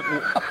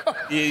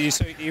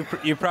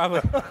you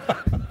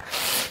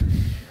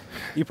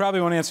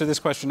probably won't answer this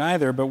question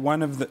either. But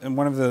one of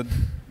the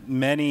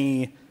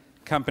many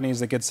companies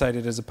that get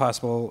cited as a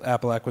possible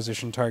Apple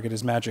acquisition target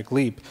is Magic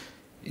Leap.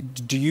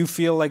 Do you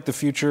feel like the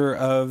future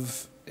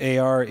of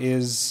AR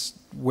is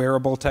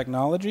wearable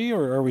technology,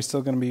 or are we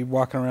still going to be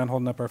walking around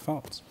holding up our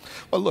phones?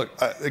 Well, look,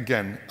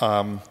 again,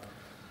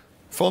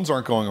 phones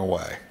aren't going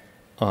away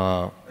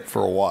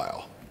for a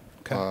while,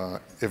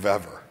 okay. If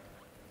ever,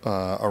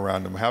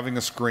 around them. Having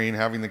a screen,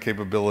 having the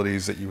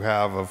capabilities that you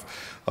have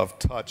of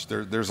touch,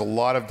 there's a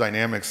lot of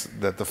dynamics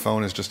that the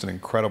phone is just an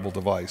incredible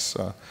device.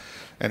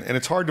 And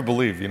it's hard to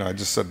believe, I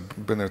just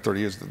said, been there 30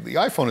 years. The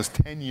iPhone is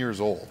 10 years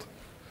old.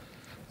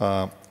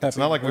 It's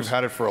not like we've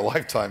had it for a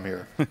lifetime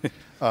here.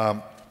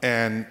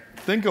 And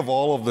think of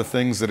all of the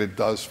things that it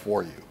does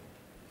for you,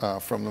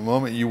 from the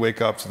moment you wake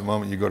up to the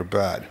moment you go to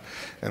bed,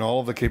 and all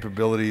of the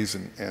capabilities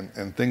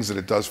and things that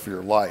it does for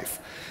your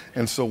life.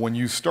 And so when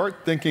you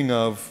start thinking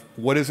of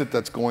what is it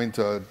that's going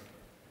to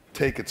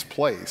take its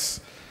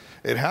place,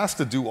 it has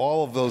to do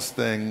all of those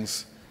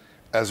things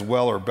as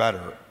well or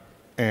better.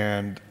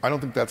 And I don't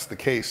think that's the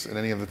case in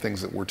any of the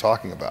things that we're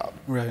talking about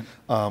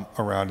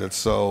around it.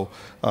 So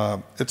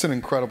it's an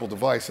incredible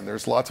device, and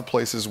there's lots of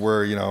places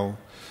where,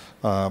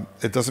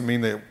 it doesn't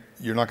mean that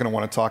you're not going to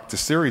want to talk to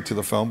Siri to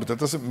the phone, but that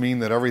doesn't mean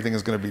that everything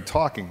is going to be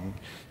talking.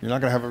 You're not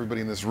going to have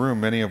everybody in this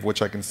room, many of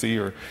which I can see,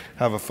 or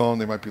have a phone.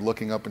 They might be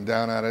looking up and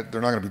down at it.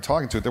 They're not going to be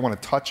talking to it. They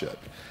want to touch it.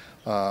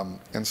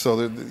 And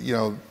so,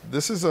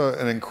 this is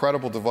an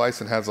incredible device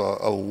and has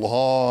a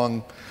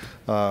long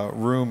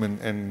room,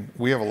 and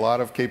we have a lot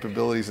of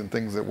capabilities and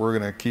things that we're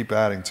going to keep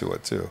adding to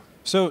it too.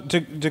 So to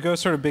go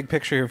sort of big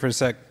picture here for a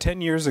sec,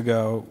 10 years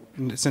ago,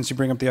 since you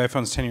bring up the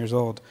iPhone's 10 years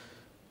old,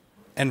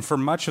 and for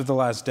much of the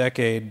last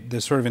decade,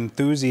 the sort of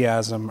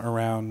enthusiasm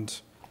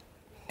around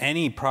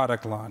any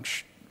product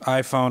launch,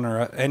 iPhone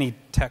or any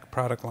tech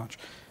product launch,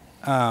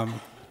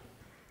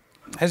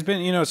 has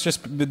been, it's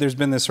just, there's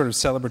been this sort of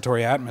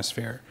celebratory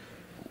atmosphere.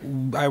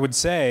 I would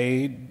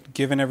say,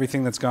 given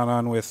everything that's gone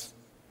on with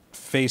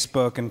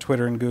Facebook and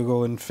Twitter and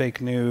Google and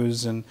fake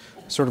news and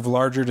sort of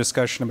larger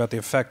discussion about the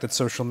effect that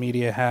social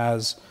media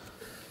has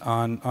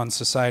on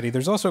society,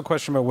 there's also a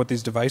question about what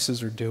these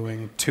devices are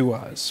doing to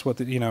us,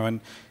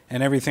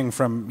 and everything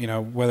from,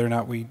 whether or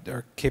not we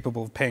are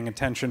capable of paying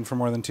attention for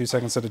more than 2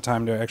 seconds at a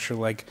time to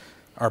actually like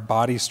our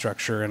body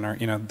structure and our,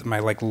 my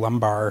like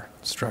lumbar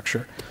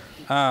structure.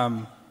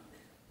 I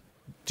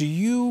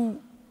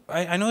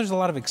know there's a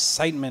lot of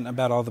excitement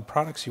about all the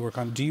products you work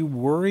on. Do you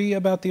worry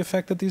about the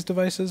effect that these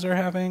devices are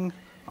having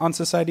on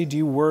society? Do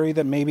you worry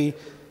that maybe,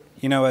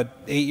 an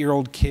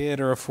 8-year-old kid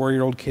or a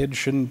 4-year-old kid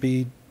shouldn't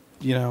be,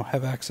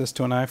 have access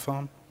to an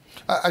iPhone?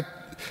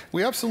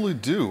 We absolutely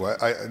do.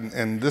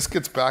 And this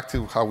gets back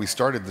to how we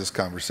started this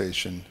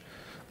conversation.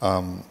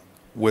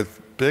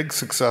 With big,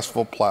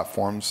 successful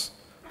platforms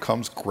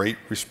comes great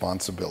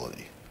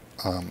responsibility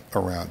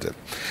around it.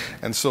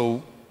 And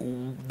so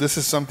this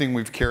is something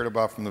we've cared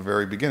about from the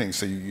very beginning.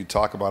 So you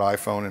talk about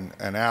iPhone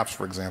and apps,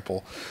 for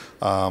example.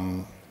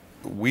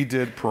 We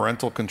did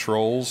parental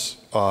controls.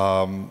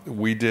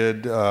 We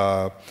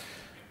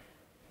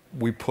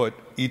put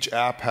each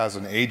app has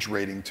an age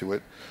rating to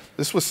it.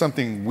 This was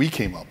something we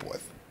came up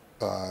with.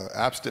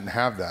 Apps didn't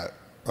have that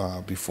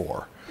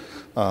before.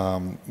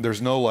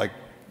 There's no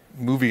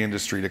movie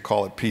industry to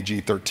call it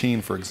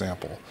PG-13, for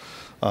example.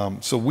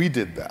 So we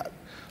did that.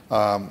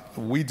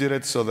 We did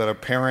it so that a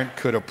parent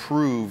could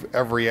approve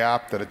every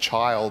app that a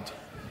child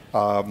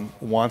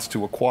wants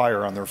to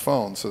acquire on their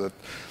phone, so that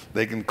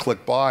they can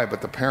click buy,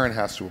 but the parent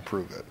has to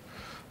approve it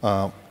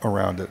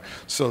around it.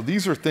 So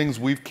these are things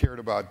we've cared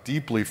about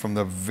deeply from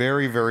the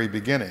very, very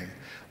beginning.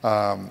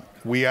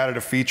 We added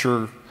a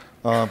feature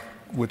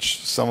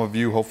which some of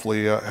you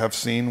hopefully have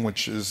seen,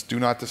 which is do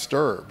not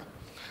disturb.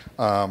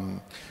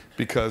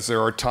 Because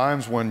there are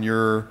times when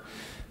you're,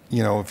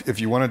 if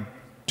you want to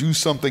do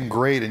something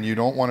great and you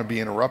don't want to be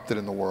interrupted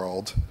in the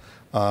world,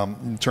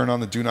 turn on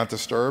the do not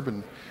disturb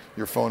and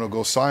your phone will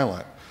go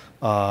silent.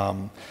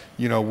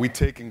 We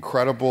take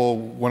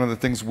one of the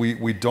things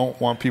we don't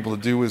want people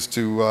to do is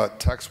to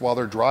text while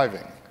they're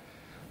driving.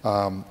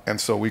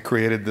 And so we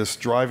created this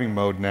driving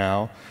mode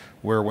now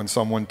where when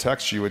someone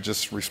texts you, it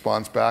just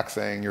responds back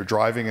saying you're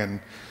driving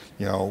and,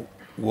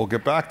 we'll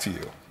get back to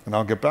you and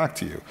I'll get back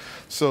to you.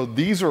 So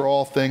these are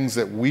all things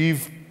that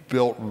we've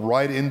built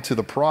right into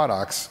the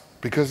products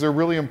because they're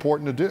really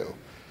important to do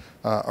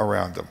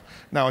around them.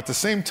 Now, at the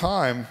same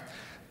time,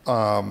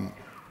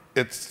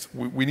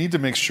 we need to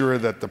make sure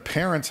that the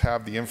parents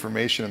have the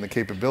information and the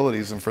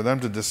capabilities and for them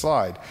to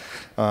decide.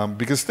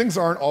 Because things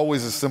aren't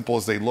always as simple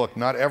as they look.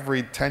 Not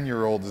every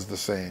 10-year-old is the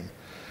same.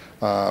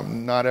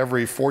 Not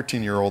every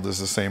 14-year-old is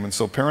the same. And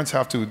so parents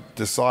have to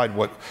decide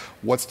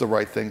what's the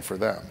right thing for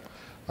them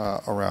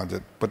around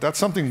it. But that's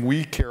something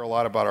we care a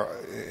lot about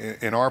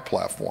in our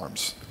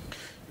platforms.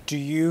 Do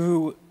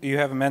you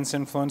have immense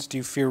influence? Do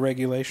you fear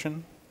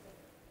regulation?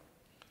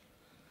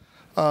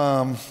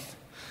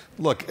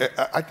 Look,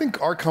 I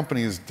think our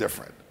company is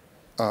different.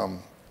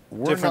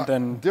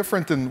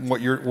 Different than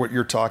what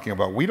you're talking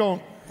about. We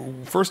don't.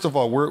 First of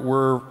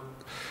all,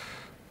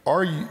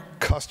 our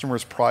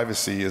customers'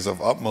 privacy is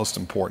of utmost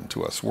importance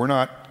to us. We're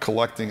not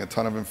collecting a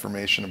ton of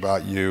information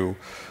about you,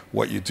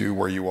 what you do,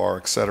 where you are,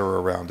 et cetera,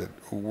 around it.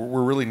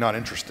 We're really not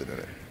interested in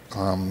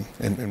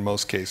it in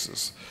most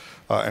cases.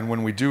 And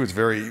when we do,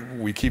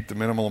 we keep the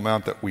minimal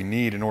amount that we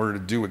need in order to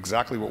do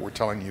exactly what we're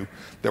telling you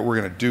that we're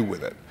going to do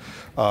with it.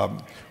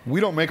 We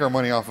don't make our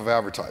money off of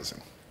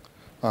advertising.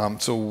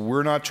 So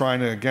we're not trying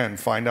to, again,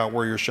 find out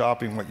where you're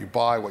shopping, what you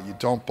buy, what you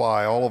don't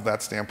buy, all of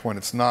that standpoint.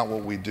 It's not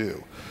what we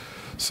do.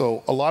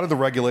 So a lot of the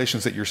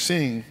regulations that you're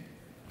seeing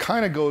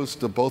kind of goes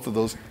to both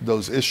of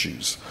those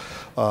issues.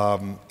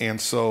 And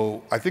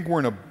so I think we're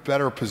in a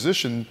better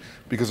position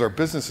because our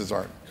businesses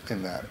aren't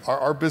in that.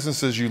 Our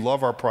businesses, you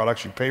love our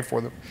products, you pay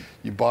for them,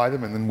 you buy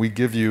them, and then we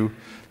give you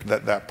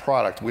that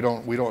product. We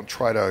don't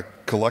try to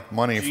collect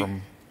money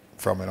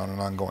from it on an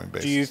ongoing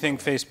basis. Do you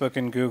think Facebook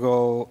and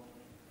Google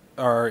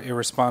are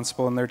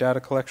irresponsible in their data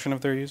collection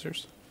of their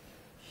users?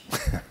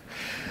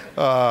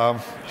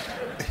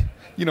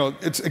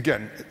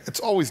 It's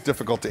always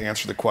difficult to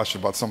answer the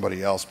question about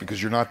somebody else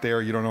because you're not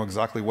there, you don't know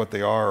exactly what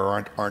they are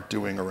or aren't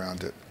doing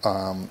around it.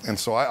 And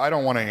so I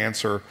don't want to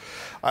answer,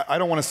 I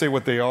don't want to say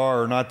what they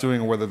are or not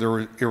doing or whether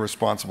they're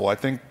irresponsible. I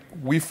think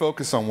we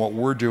focus on what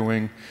we're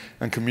doing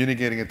and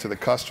communicating it to the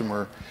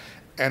customer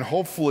and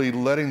hopefully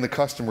letting the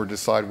customer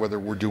decide whether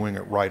we're doing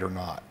it right or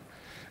not.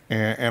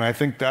 And I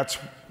think that's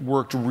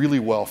worked really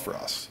well for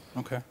us.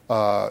 Okay.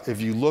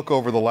 If you look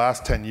over the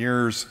last 10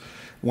 years,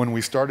 when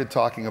we started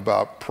talking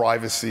about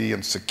privacy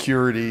and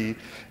security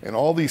and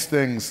all these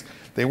things,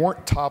 they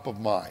weren't top of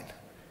mind.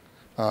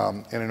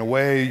 And in a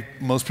way,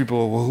 most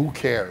people, well, who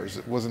cares?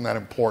 It wasn't that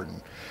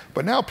important.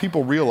 But now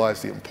people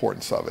realize the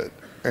importance of it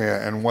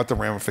and what the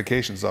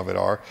ramifications of it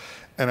are.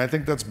 And I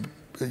think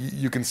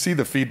you can see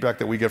the feedback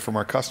that we get from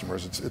our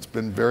customers. It's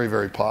been very,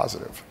 very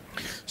positive.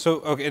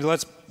 So, okay,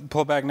 let's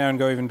pull back now and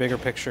go even bigger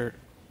picture.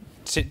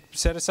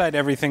 Set aside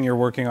everything you're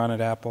working on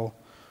at Apple.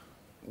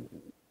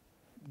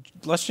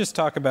 Let's just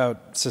talk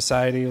about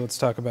society. Let's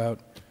talk about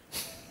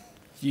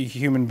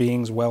human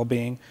beings'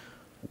 well-being.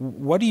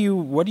 What do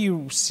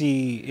you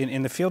see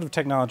in the field of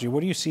technology?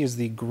 What do you see as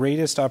the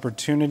greatest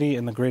opportunity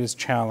and the greatest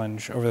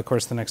challenge over the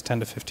course of the next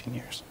 10 to 15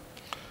 years?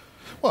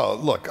 Well,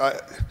 look,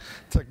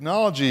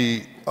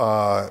 technology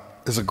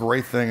is a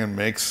great thing and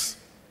makes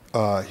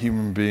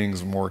human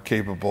beings more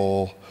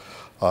capable.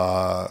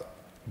 But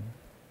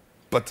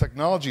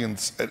technology in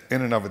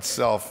and of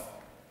itself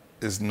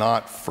is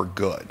not for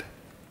good.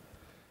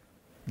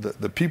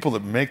 The people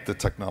that make the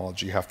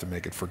technology have to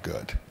make it for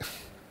good.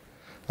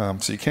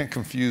 So you can't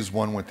confuse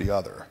one with the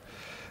other.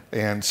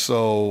 And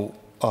so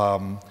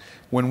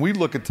when we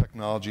look at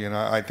technology, and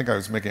I think I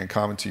was making a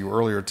comment to you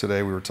earlier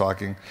today, we were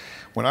talking,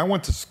 when I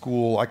went to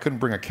school, I couldn't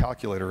bring a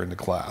calculator into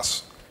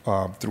class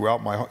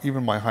throughout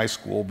even my high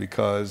school,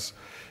 because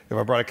if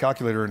I brought a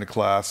calculator into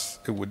class,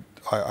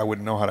 I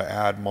wouldn't know how to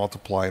add,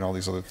 multiply, and all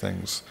these other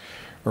things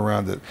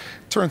around it.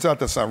 Turns out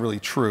that's not really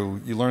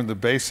true. You learn the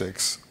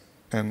basics,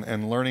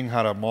 and learning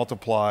how to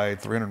multiply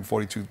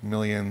 342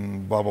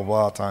 million, blah, blah,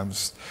 blah,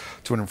 times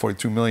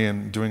 242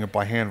 million, doing it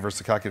by hand versus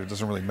a calculator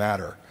doesn't really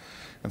matter.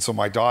 And so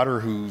my daughter,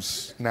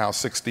 who's now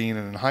 16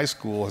 and in high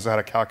school, has had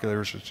a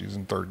calculator since she's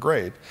in third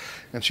grade,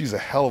 and she's a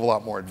hell of a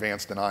lot more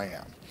advanced than I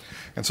am.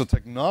 And so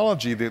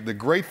technology, the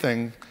great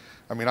thing,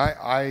 I mean,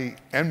 I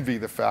envy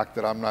the fact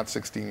that I'm not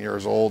 16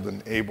 years old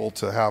and able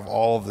to have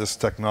all of this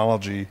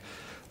technology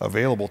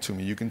available to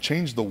me. You can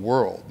change the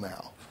world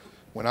now.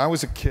 When I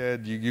was a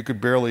kid, you could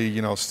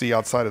barely, see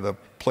outside of the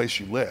place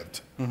you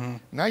lived. Mm-hmm.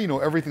 Now you know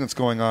everything that's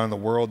going on in the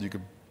world. You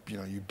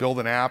build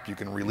an app, you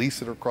can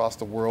release it across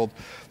the world.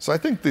 So I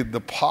think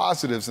the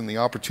positives and the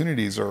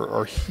opportunities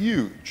are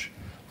huge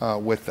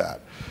with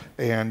that.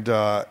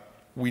 And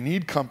we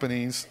need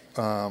companies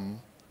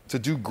to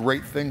do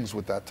great things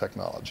with that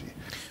technology.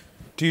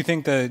 Do you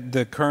think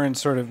the current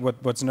sort of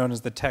what's known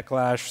as the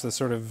techlash, the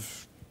sort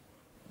of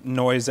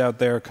noise out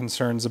there,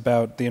 concerns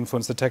about the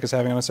influence that tech is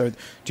having on us, do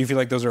you feel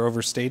like those are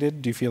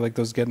overstated? Do you feel like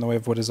those get in the way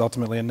of what is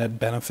ultimately a net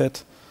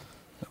benefit?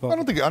 I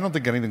don't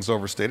think anything's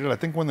overstated. I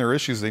think when there are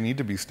issues, they need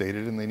to be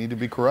stated and they need to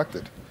be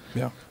corrected.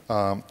 Yeah.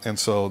 And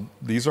so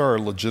these are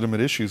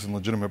legitimate issues and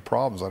legitimate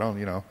problems.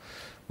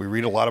 We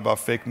read a lot about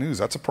fake news.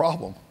 That's a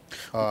problem.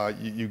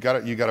 You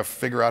got to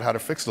figure out how to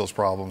fix those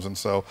problems, and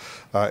so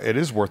it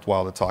is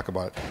worthwhile to talk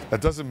about it.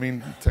 That doesn't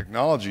mean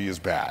technology is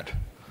bad,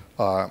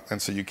 and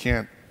so you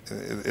can't.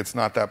 It's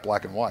not that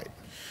black and white.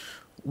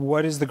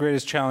 What is the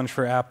greatest challenge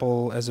for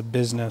Apple as a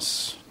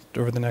business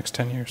over the next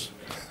 10 years?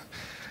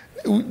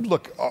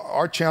 Look,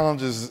 our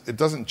challenge is it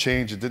doesn't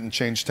change. It didn't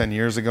change 10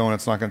 years ago, and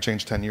it's not going to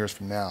change 10 years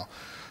from now.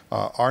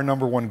 Our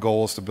number one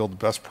goal is to build the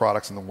best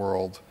products in the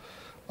world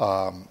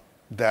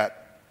that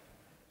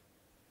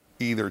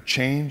either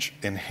change,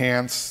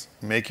 enhance,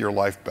 make your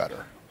life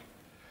better.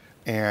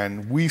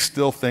 And we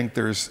still think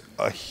there's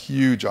a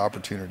huge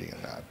opportunity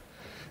in that.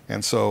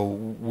 And so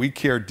we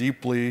care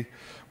deeply.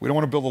 We don't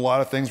want to build a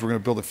lot of things. We're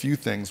going to build a few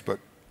things, but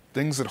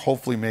things that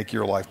hopefully make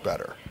your life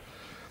better.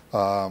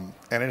 And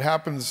it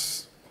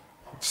happens.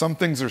 Some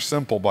things are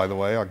simple, by the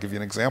way. I'll give you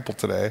an example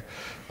today.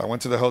 I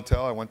went to the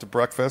hotel. I went to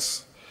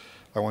breakfast.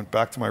 I went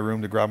back to my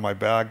room to grab my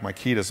bag. My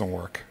key doesn't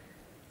work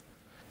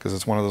because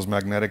it's one of those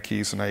magnetic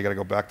keys. So now you got to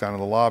go back down to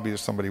the lobby.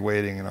 There's somebody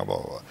waiting, and blah,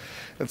 blah, blah.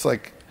 It's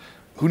like,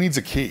 who needs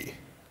a key,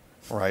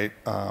 right?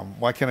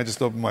 Why can't I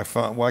just open my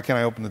phone? Why can't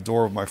I open the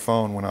door of my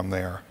phone when I'm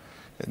there?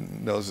 It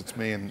knows it's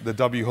me. And the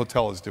W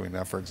Hotel is doing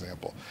that, for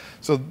example.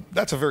 So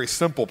that's a very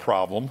simple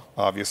problem,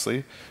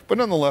 obviously, but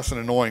nonetheless an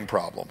annoying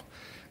problem.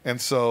 And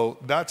so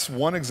that's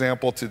one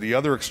example to the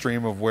other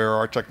extreme of where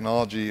our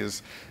technology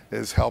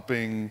is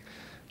helping,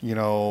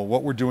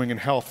 what we're doing in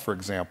health, for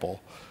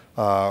example,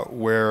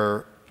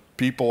 where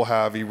people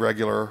have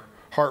irregular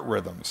heart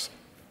rhythms.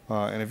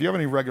 And if you have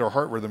an irregular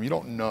heart rhythm, you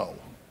don't know.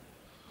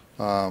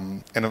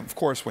 And of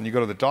course, when you go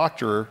to the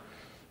doctor,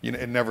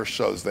 it never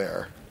shows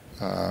there.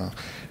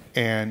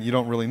 And you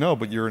don't really know,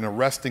 but you're in a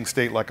resting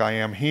state like I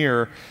am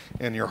here,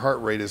 and your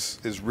heart rate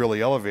is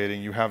really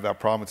elevating. You have that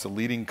problem. It's a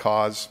leading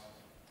cause.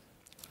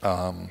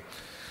 Lots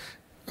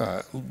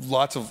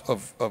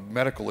of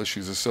medical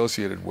issues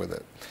associated with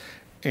it.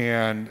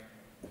 And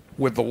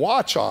with the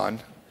watch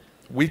on,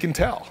 we can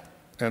tell.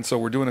 And so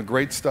we're doing a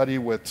great study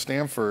with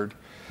Stanford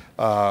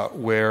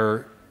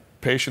where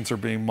patients are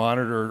being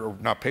monitored, or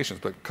not patients,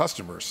 but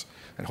customers,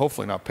 and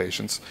hopefully not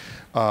patients.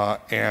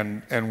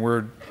 And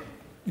we're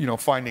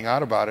finding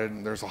out about it,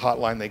 and there's a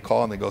hotline they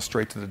call, and they go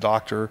straight to the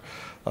doctor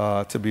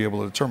to be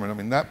able to determine. I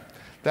mean,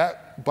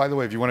 that, by the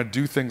way, if you want to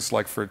do things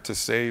like to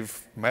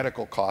save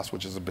medical costs,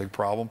 which is a big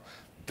problem,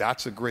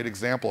 that's a great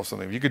example of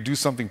something. If you could do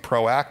something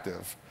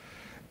proactive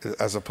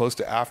as opposed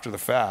to after the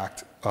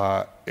fact,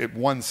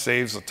 it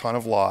saves a ton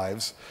of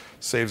lives,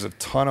 saves a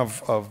ton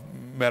of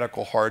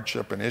medical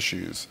hardship and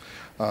issues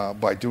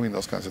by doing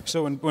those kinds of things.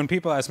 So when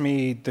people ask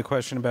me the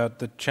question about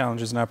the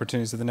challenges and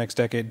opportunities of the next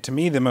decade, to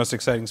me the most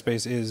exciting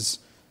space is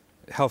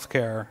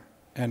healthcare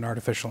and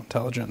artificial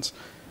intelligence.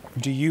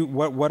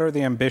 What are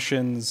the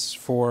ambitions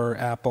for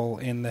Apple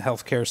in the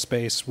healthcare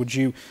space? Would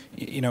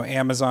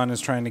Amazon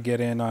is trying to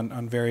get in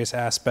on various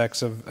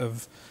aspects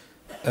of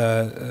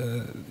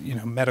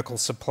medical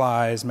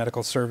supplies,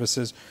 medical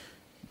services.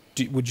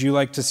 Would you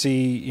like to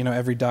see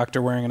every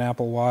doctor wearing an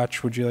Apple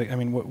Watch? Would you like? I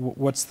mean,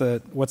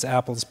 what's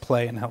Apple's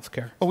play in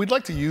healthcare? Well, we'd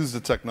like to use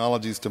the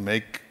technologies to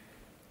make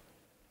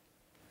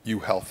you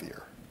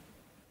healthier,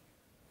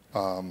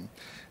 and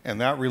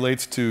that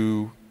relates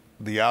to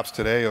the apps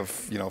today of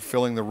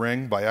filling the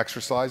ring by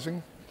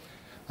exercising,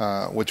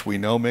 which we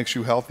know makes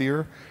you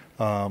healthier,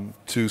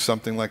 to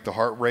something like the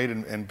heart rate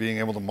and being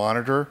able to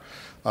monitor,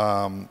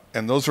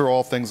 and those are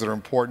all things that are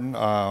important.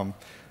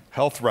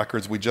 Health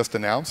records we just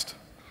announced.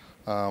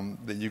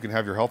 That you can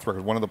have your health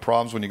record. One of the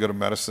problems when you go to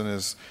medicine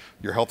is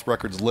your health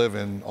records live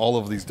in all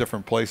of these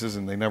different places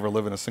and they never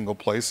live in a single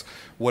place.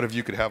 What if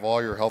you could have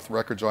all your health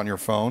records on your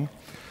phone?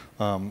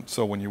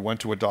 So when you went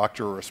to a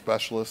doctor or a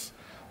specialist,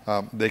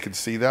 they could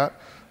see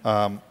that.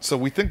 So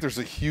we think there's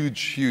a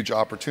huge, huge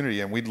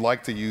opportunity, and we'd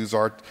like to use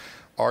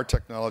our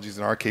technologies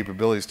and our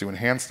capabilities to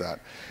enhance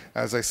that.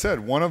 As I said,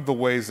 one of the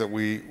ways that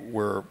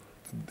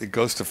it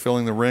goes to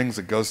filling the rings,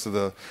 it goes to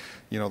the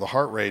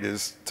heart rate,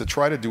 is to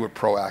try to do it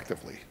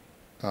proactively.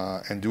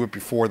 And do it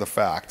before the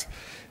fact.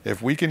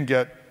 If we can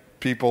get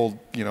people,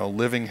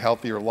 living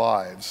healthier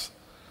lives,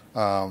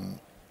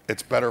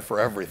 it's better for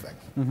everything.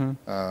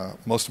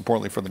 Mm-hmm. Most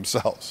importantly, for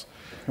themselves.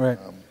 Right.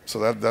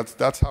 So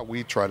that's how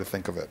we try to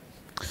think of it.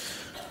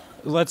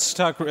 Let's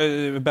talk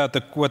about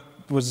what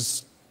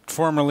was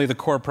formerly the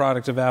core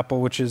product of Apple,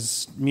 which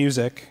is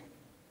music.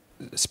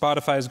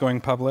 Spotify is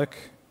going public.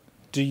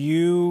 Do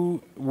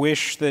you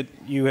wish that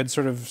you had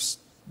sort of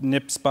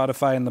nipped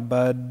Spotify in the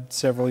bud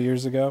several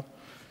years ago?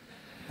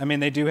 I mean,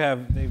 they do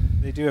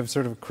have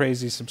sort of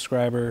crazy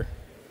subscriber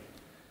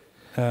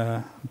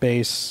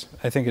base.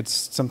 I think it's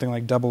something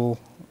like double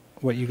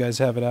what you guys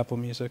have at Apple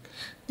Music.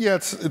 Yeah,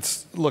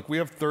 it's look, we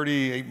have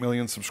 38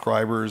 million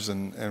subscribers,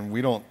 and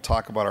we don't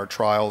talk about our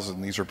trials,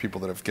 and these are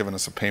people that have given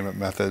us a payment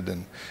method,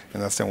 and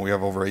that's then we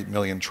have over 8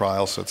 million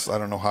trials, so I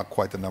don't know how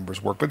quite the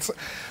numbers work, but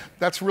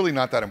that's really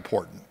not that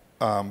important.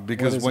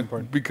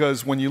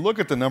 Because when you look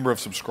at the number of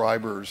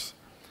subscribers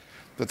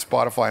that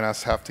Spotify and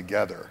us have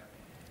together,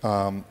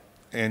 and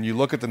you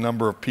look at the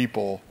number of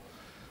people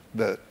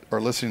that are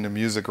listening to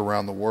music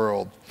around the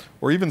world,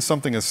 or even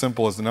something as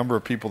simple as the number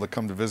of people that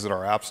come to visit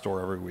our App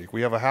Store every week.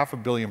 We have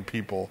 500 million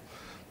people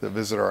that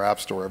visit our App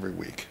Store every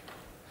week.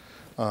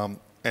 And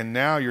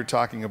now you're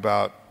talking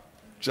about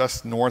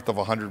just north of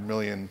 100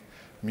 million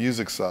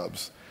music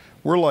subs.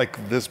 We're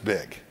like this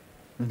big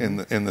in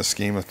the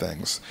scheme of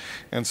things.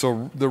 And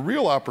so the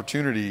real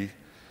opportunity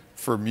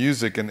for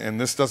music, and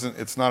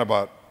it's not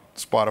about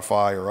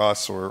Spotify or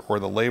us or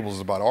the labels,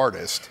 it's about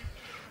artists,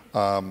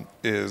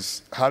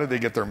 is how do they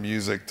get their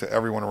music to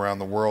everyone around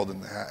the world,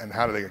 and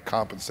how do they get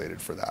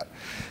compensated for that?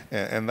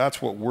 And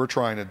that's what we're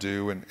trying to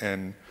do.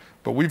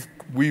 But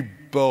we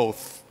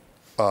both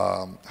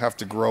have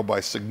to grow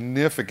by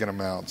significant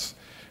amounts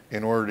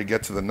in order to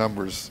get to the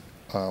numbers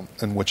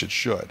in which it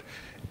should.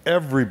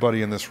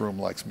 Everybody in this room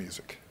likes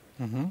music.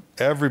 Mm-hmm.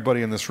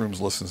 Everybody in this room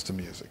listens to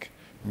music.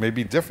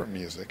 Maybe different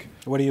music.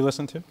 What do you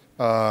listen to?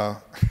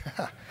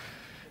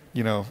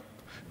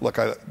 Look,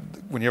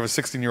 when you have a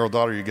 16-year-old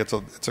daughter,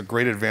 it's a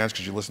great advantage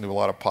because you listen to a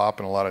lot of pop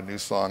and a lot of new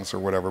songs or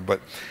whatever.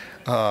 But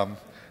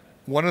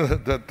one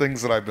of the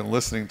things that I've been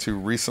listening to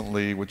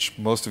recently, which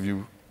most of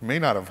you may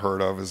not have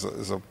heard of,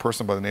 is a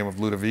person by the name of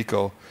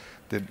Ludovico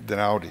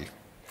Einaudi.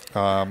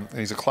 And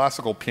he's a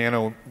classical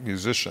piano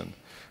musician.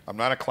 I'm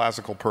not a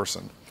classical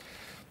person.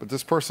 But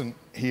this person,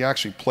 he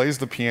actually plays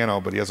the piano,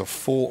 but he has a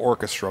full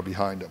orchestra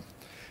behind him.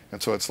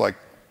 And so it's like,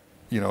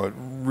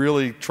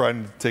 really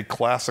trying to take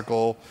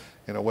classical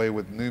in a way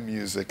with new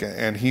music,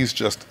 and he's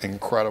just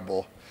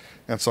incredible.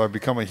 And so I've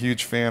become a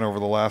huge fan over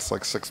the last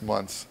 6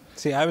 months.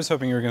 See, I was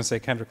hoping you were going to say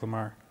Kendrick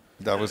Lamar.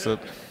 That was it.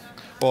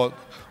 Well,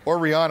 or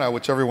Rihanna,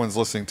 which everyone's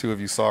listening to if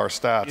you saw our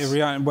stats. Yeah,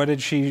 Rihanna, what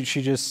did she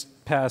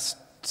just passed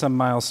some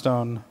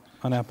milestone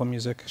on Apple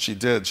Music? She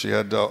did. She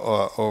had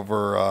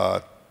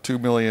over 2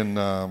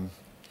 million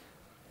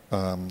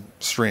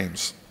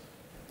streams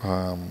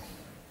on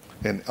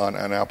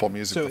Apple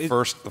Music. So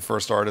the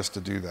first artist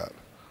to do that.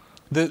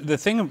 The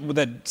thing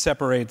that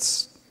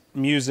separates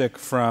music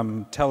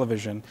from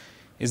television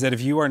is that if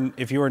you are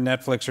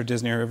Netflix or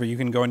Disney or whoever, you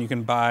can go and you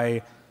can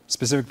buy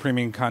specific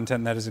premium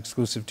content that is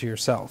exclusive to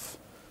yourself.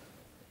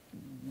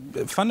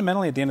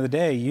 Fundamentally, at the end of the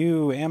day,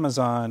 you,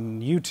 Amazon,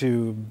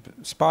 YouTube,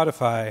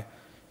 Spotify,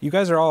 you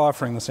guys are all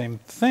offering the same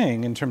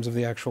thing in terms of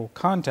the actual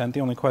content.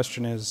 The only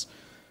question is,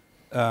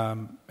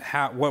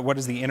 what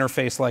is the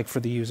interface like for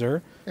the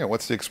user? Yeah,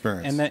 what's the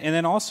experience? And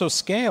then also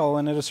scale.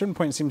 And at a certain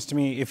point, it seems to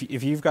me,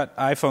 if you've got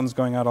iPhones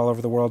going out all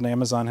over the world and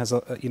Amazon has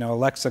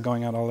Alexa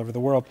going out all over the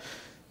world,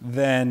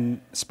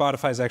 then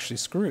Spotify's actually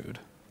screwed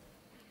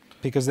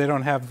because they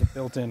don't have the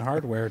built-in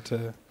hardware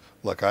to.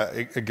 Look,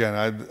 I think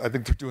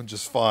they're doing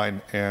just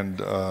fine, and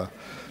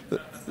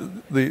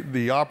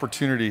the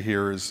opportunity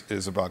here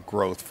is about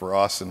growth for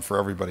us and for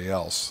everybody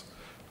else.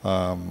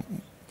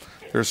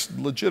 There's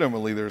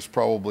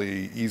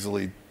probably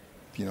easily,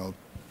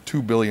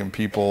 2 billion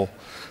people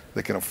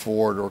that can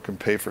afford or can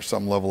pay for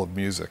some level of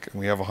music, and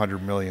we have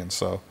 100 million,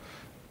 so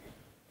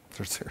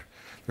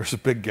there's a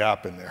big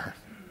gap in there.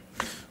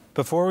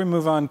 Before we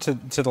move on to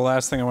the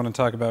last thing I want to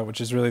talk about, which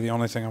is really the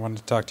only thing I wanted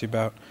to talk to you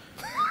about.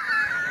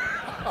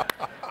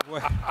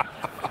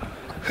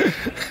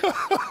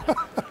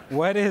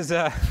 What is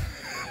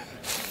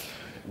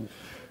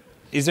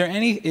there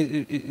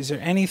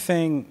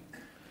anything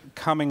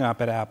coming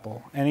up at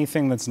Apple?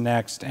 Anything that's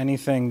next?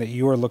 Anything that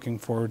you are looking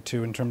forward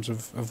to in terms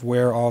of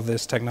where all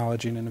this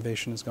technology and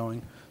innovation is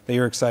going that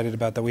you're excited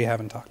about that we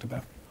haven't talked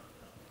about?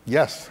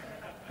 Yes.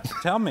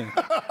 Tell me.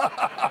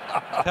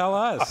 Tell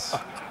us.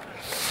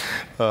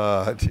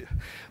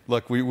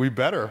 Look, we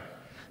better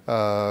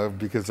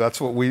because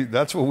that's what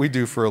we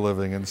do for a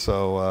living, and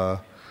so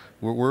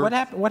we're.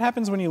 What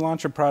happens when you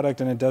launch a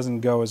product and it doesn't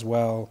go as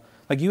well?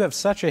 Like, you have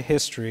such a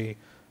history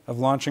of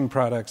launching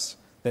products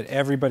that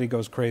everybody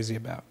goes crazy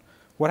about.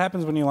 What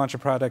happens when you launch a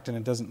product and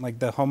it doesn't, like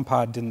the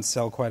HomePod didn't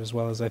sell quite as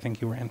well as I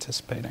think you were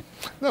anticipating?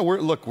 No, we're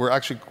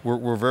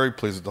very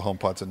pleased with the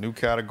HomePod. It's a new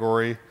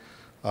category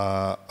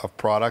of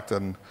product,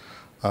 and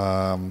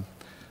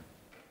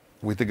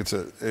we think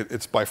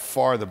it's by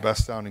far the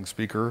best sounding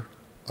speaker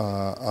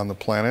on the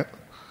planet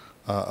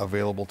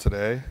available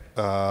today.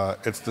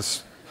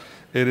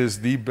 It is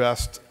the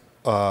best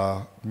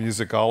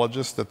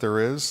musicologist that there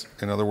is.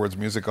 In other words,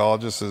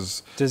 musicologist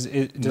is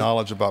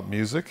knowledge about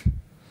music,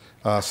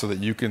 so that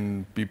you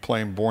can be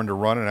playing Born to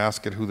Run and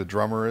ask it who the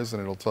drummer is,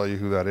 and it'll tell you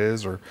who that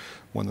is, or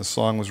when the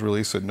song was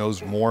released, it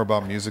knows more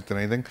about music than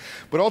anything.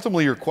 But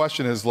ultimately, your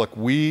question is, look,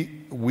 we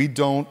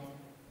don't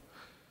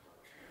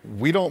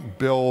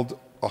build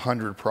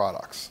 100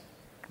 products,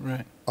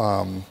 right?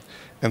 And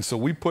so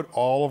we put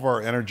all of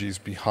our energies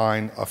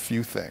behind a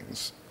few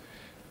things.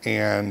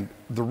 And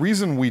the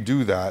reason we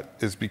do that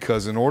is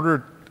because in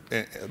order,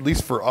 at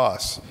least for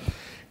us,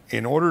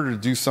 in order to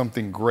do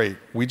something great,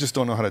 we just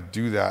don't know how to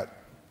do that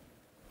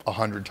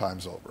 100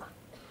 times over.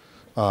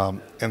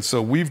 And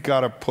so we've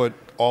got to put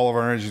all of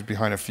our energies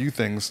behind a few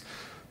things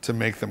to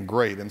make them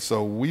great. And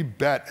so we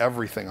bet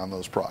everything on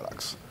those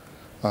products.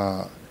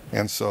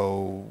 And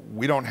so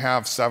we don't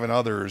have 7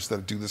 others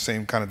that do the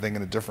same kind of thing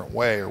in a different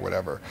way or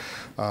whatever.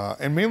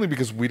 And mainly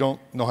because we don't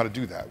know how to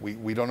do that.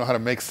 We don't know how to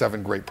make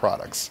 7 great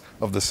products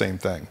of the same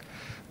thing.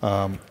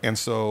 And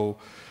so,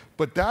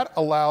 but that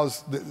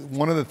allows,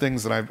 one of the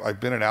things that I've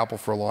been at Apple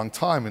for a long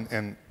time,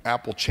 and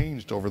Apple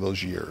changed over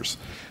those years.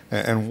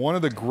 And one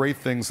of the great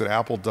things that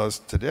Apple does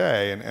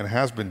today and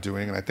has been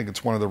doing, and I think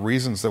it's one of the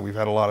reasons that we've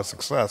had a lot of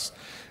success,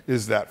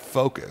 is that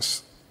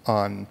focus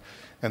on,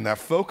 and that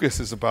focus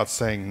is about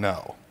saying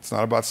no. It's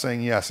not about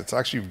saying yes. It's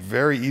actually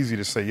very easy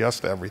to say yes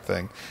to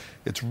everything.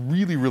 It's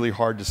really, really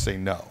hard to say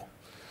no.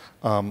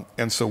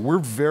 And so we're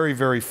very,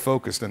 very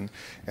focused, and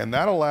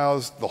that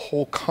allows the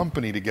whole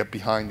company to get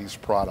behind these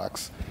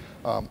products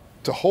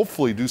to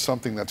hopefully do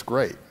something that's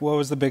great. What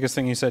was the biggest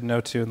thing you said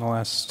no to in the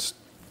last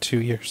 2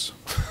 years?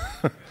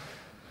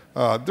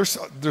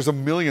 There's a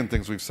million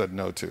things we've said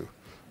no to.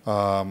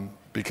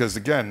 Because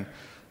again,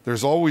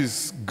 there's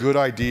always good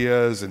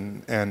ideas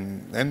and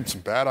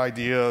some bad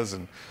ideas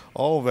and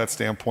all of that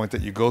standpoint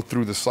that you go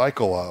through the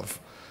cycle of.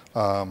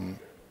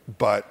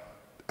 But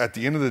at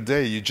the end of the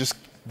day,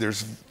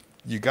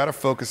 you got to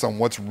focus on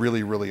what's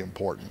really, really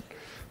important.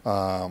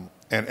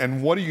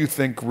 And what do you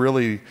think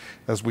really,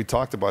 as we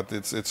talked about,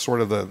 it's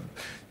sort of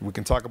we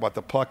can talk about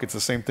the puck, it's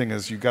the same thing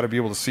as you got to be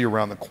able to see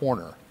around the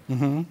corner.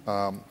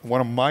 Mm-hmm.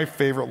 One of my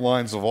favorite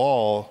lines of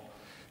all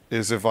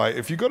is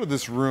if you go to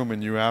this room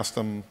and you ask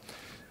them,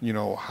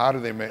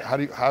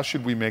 how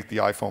should we make the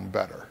iPhone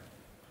better?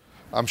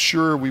 I'm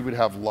sure we would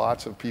have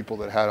lots of people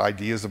that had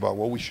ideas about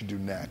what we should do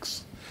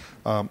next.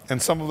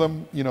 And some of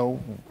them,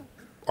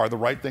 are the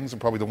right things and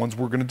probably the ones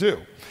we're going to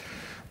do.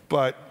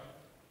 But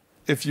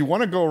if you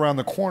want to go around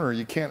the corner,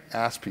 you can't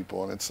ask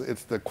people. And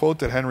it's the quote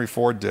that Henry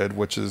Ford did,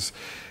 which is,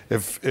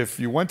 if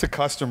you went to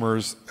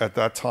customers at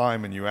that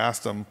time and you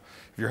asked them,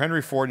 if you're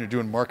Henry Ford and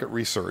you're doing market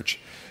research,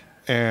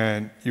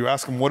 and you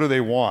ask them what do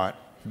they want,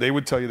 they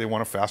would tell you they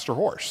want a faster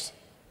horse.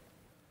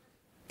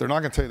 They're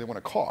not going to tell you they want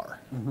a car.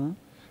 Mm-hmm.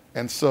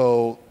 And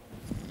so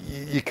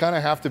you kind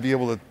of have to be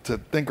able to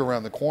think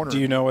around the corner. Do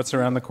you know what's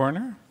around the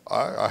corner?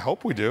 I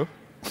hope we do.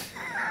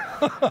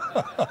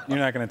 You're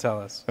not going to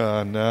tell us.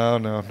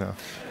 No.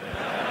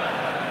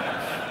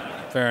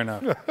 Fair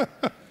enough.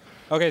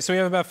 Okay, so we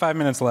have about 5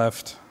 minutes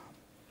left.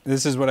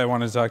 This is what I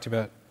wanted to talk to you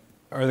about.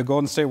 Are the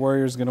Golden State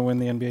Warriors going to win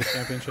the NBA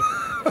championship?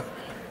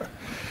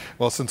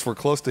 Well, since we're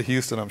close to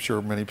Houston, I'm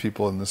sure many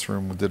people in this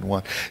room did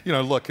want.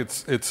 Look,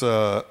 it's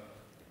the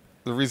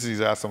reason he's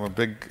asked. I'm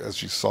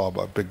as you saw,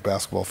 a big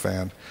basketball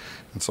fan,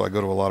 and so I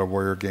go to a lot of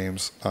Warrior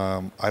games.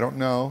 I don't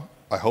know.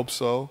 I hope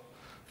so.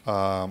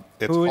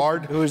 It's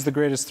hard. Who is the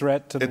greatest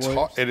threat to the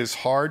Warriors? It is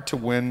hard to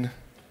win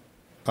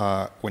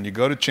when you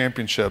go to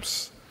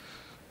championships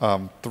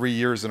 3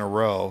 years in a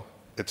row.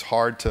 It's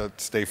hard to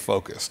stay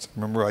focused.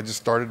 Remember, I just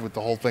started with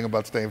the whole thing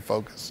about staying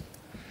focused.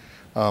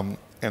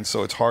 And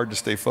so it's hard to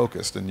stay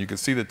focused. And you can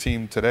see the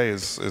team today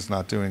is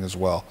not doing as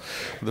well.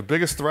 The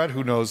biggest threat,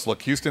 who knows?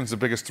 Look, Houston's the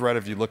biggest threat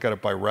if you look at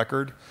it by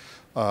record.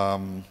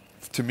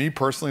 To me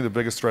personally, the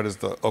biggest threat is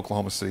the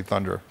Oklahoma City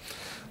Thunder.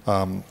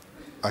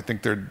 I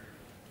think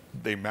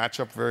they match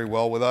up very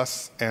well with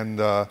us, and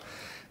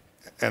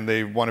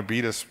they want to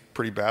beat us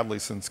pretty badly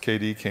since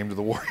KD came to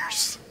the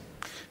Warriors.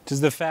 Does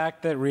the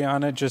fact that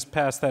Rihanna just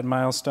passed that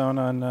milestone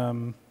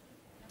on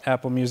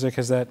Apple Music,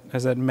 has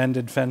that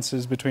mended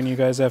fences between you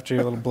guys after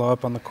your little blow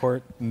up on the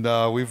court?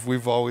 No,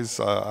 we've always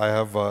I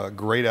have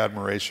great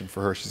admiration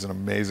for her. She's an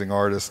amazing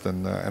artist,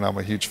 and I'm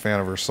a huge fan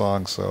of her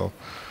songs. So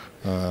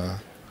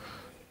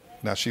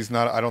now she's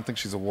not. I don't think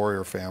she's a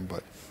Warrior fan,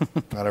 but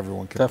not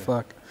everyone can. Tough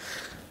luck.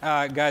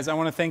 Guys, I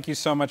want to thank you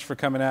so much for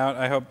coming out.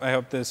 I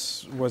hope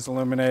this was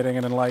illuminating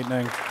and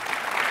enlightening.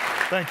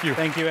 Thank you.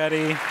 Thank you,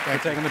 Eddie, for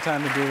taking the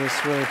time to do this.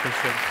 Really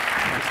appreciate it.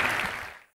 Thanks.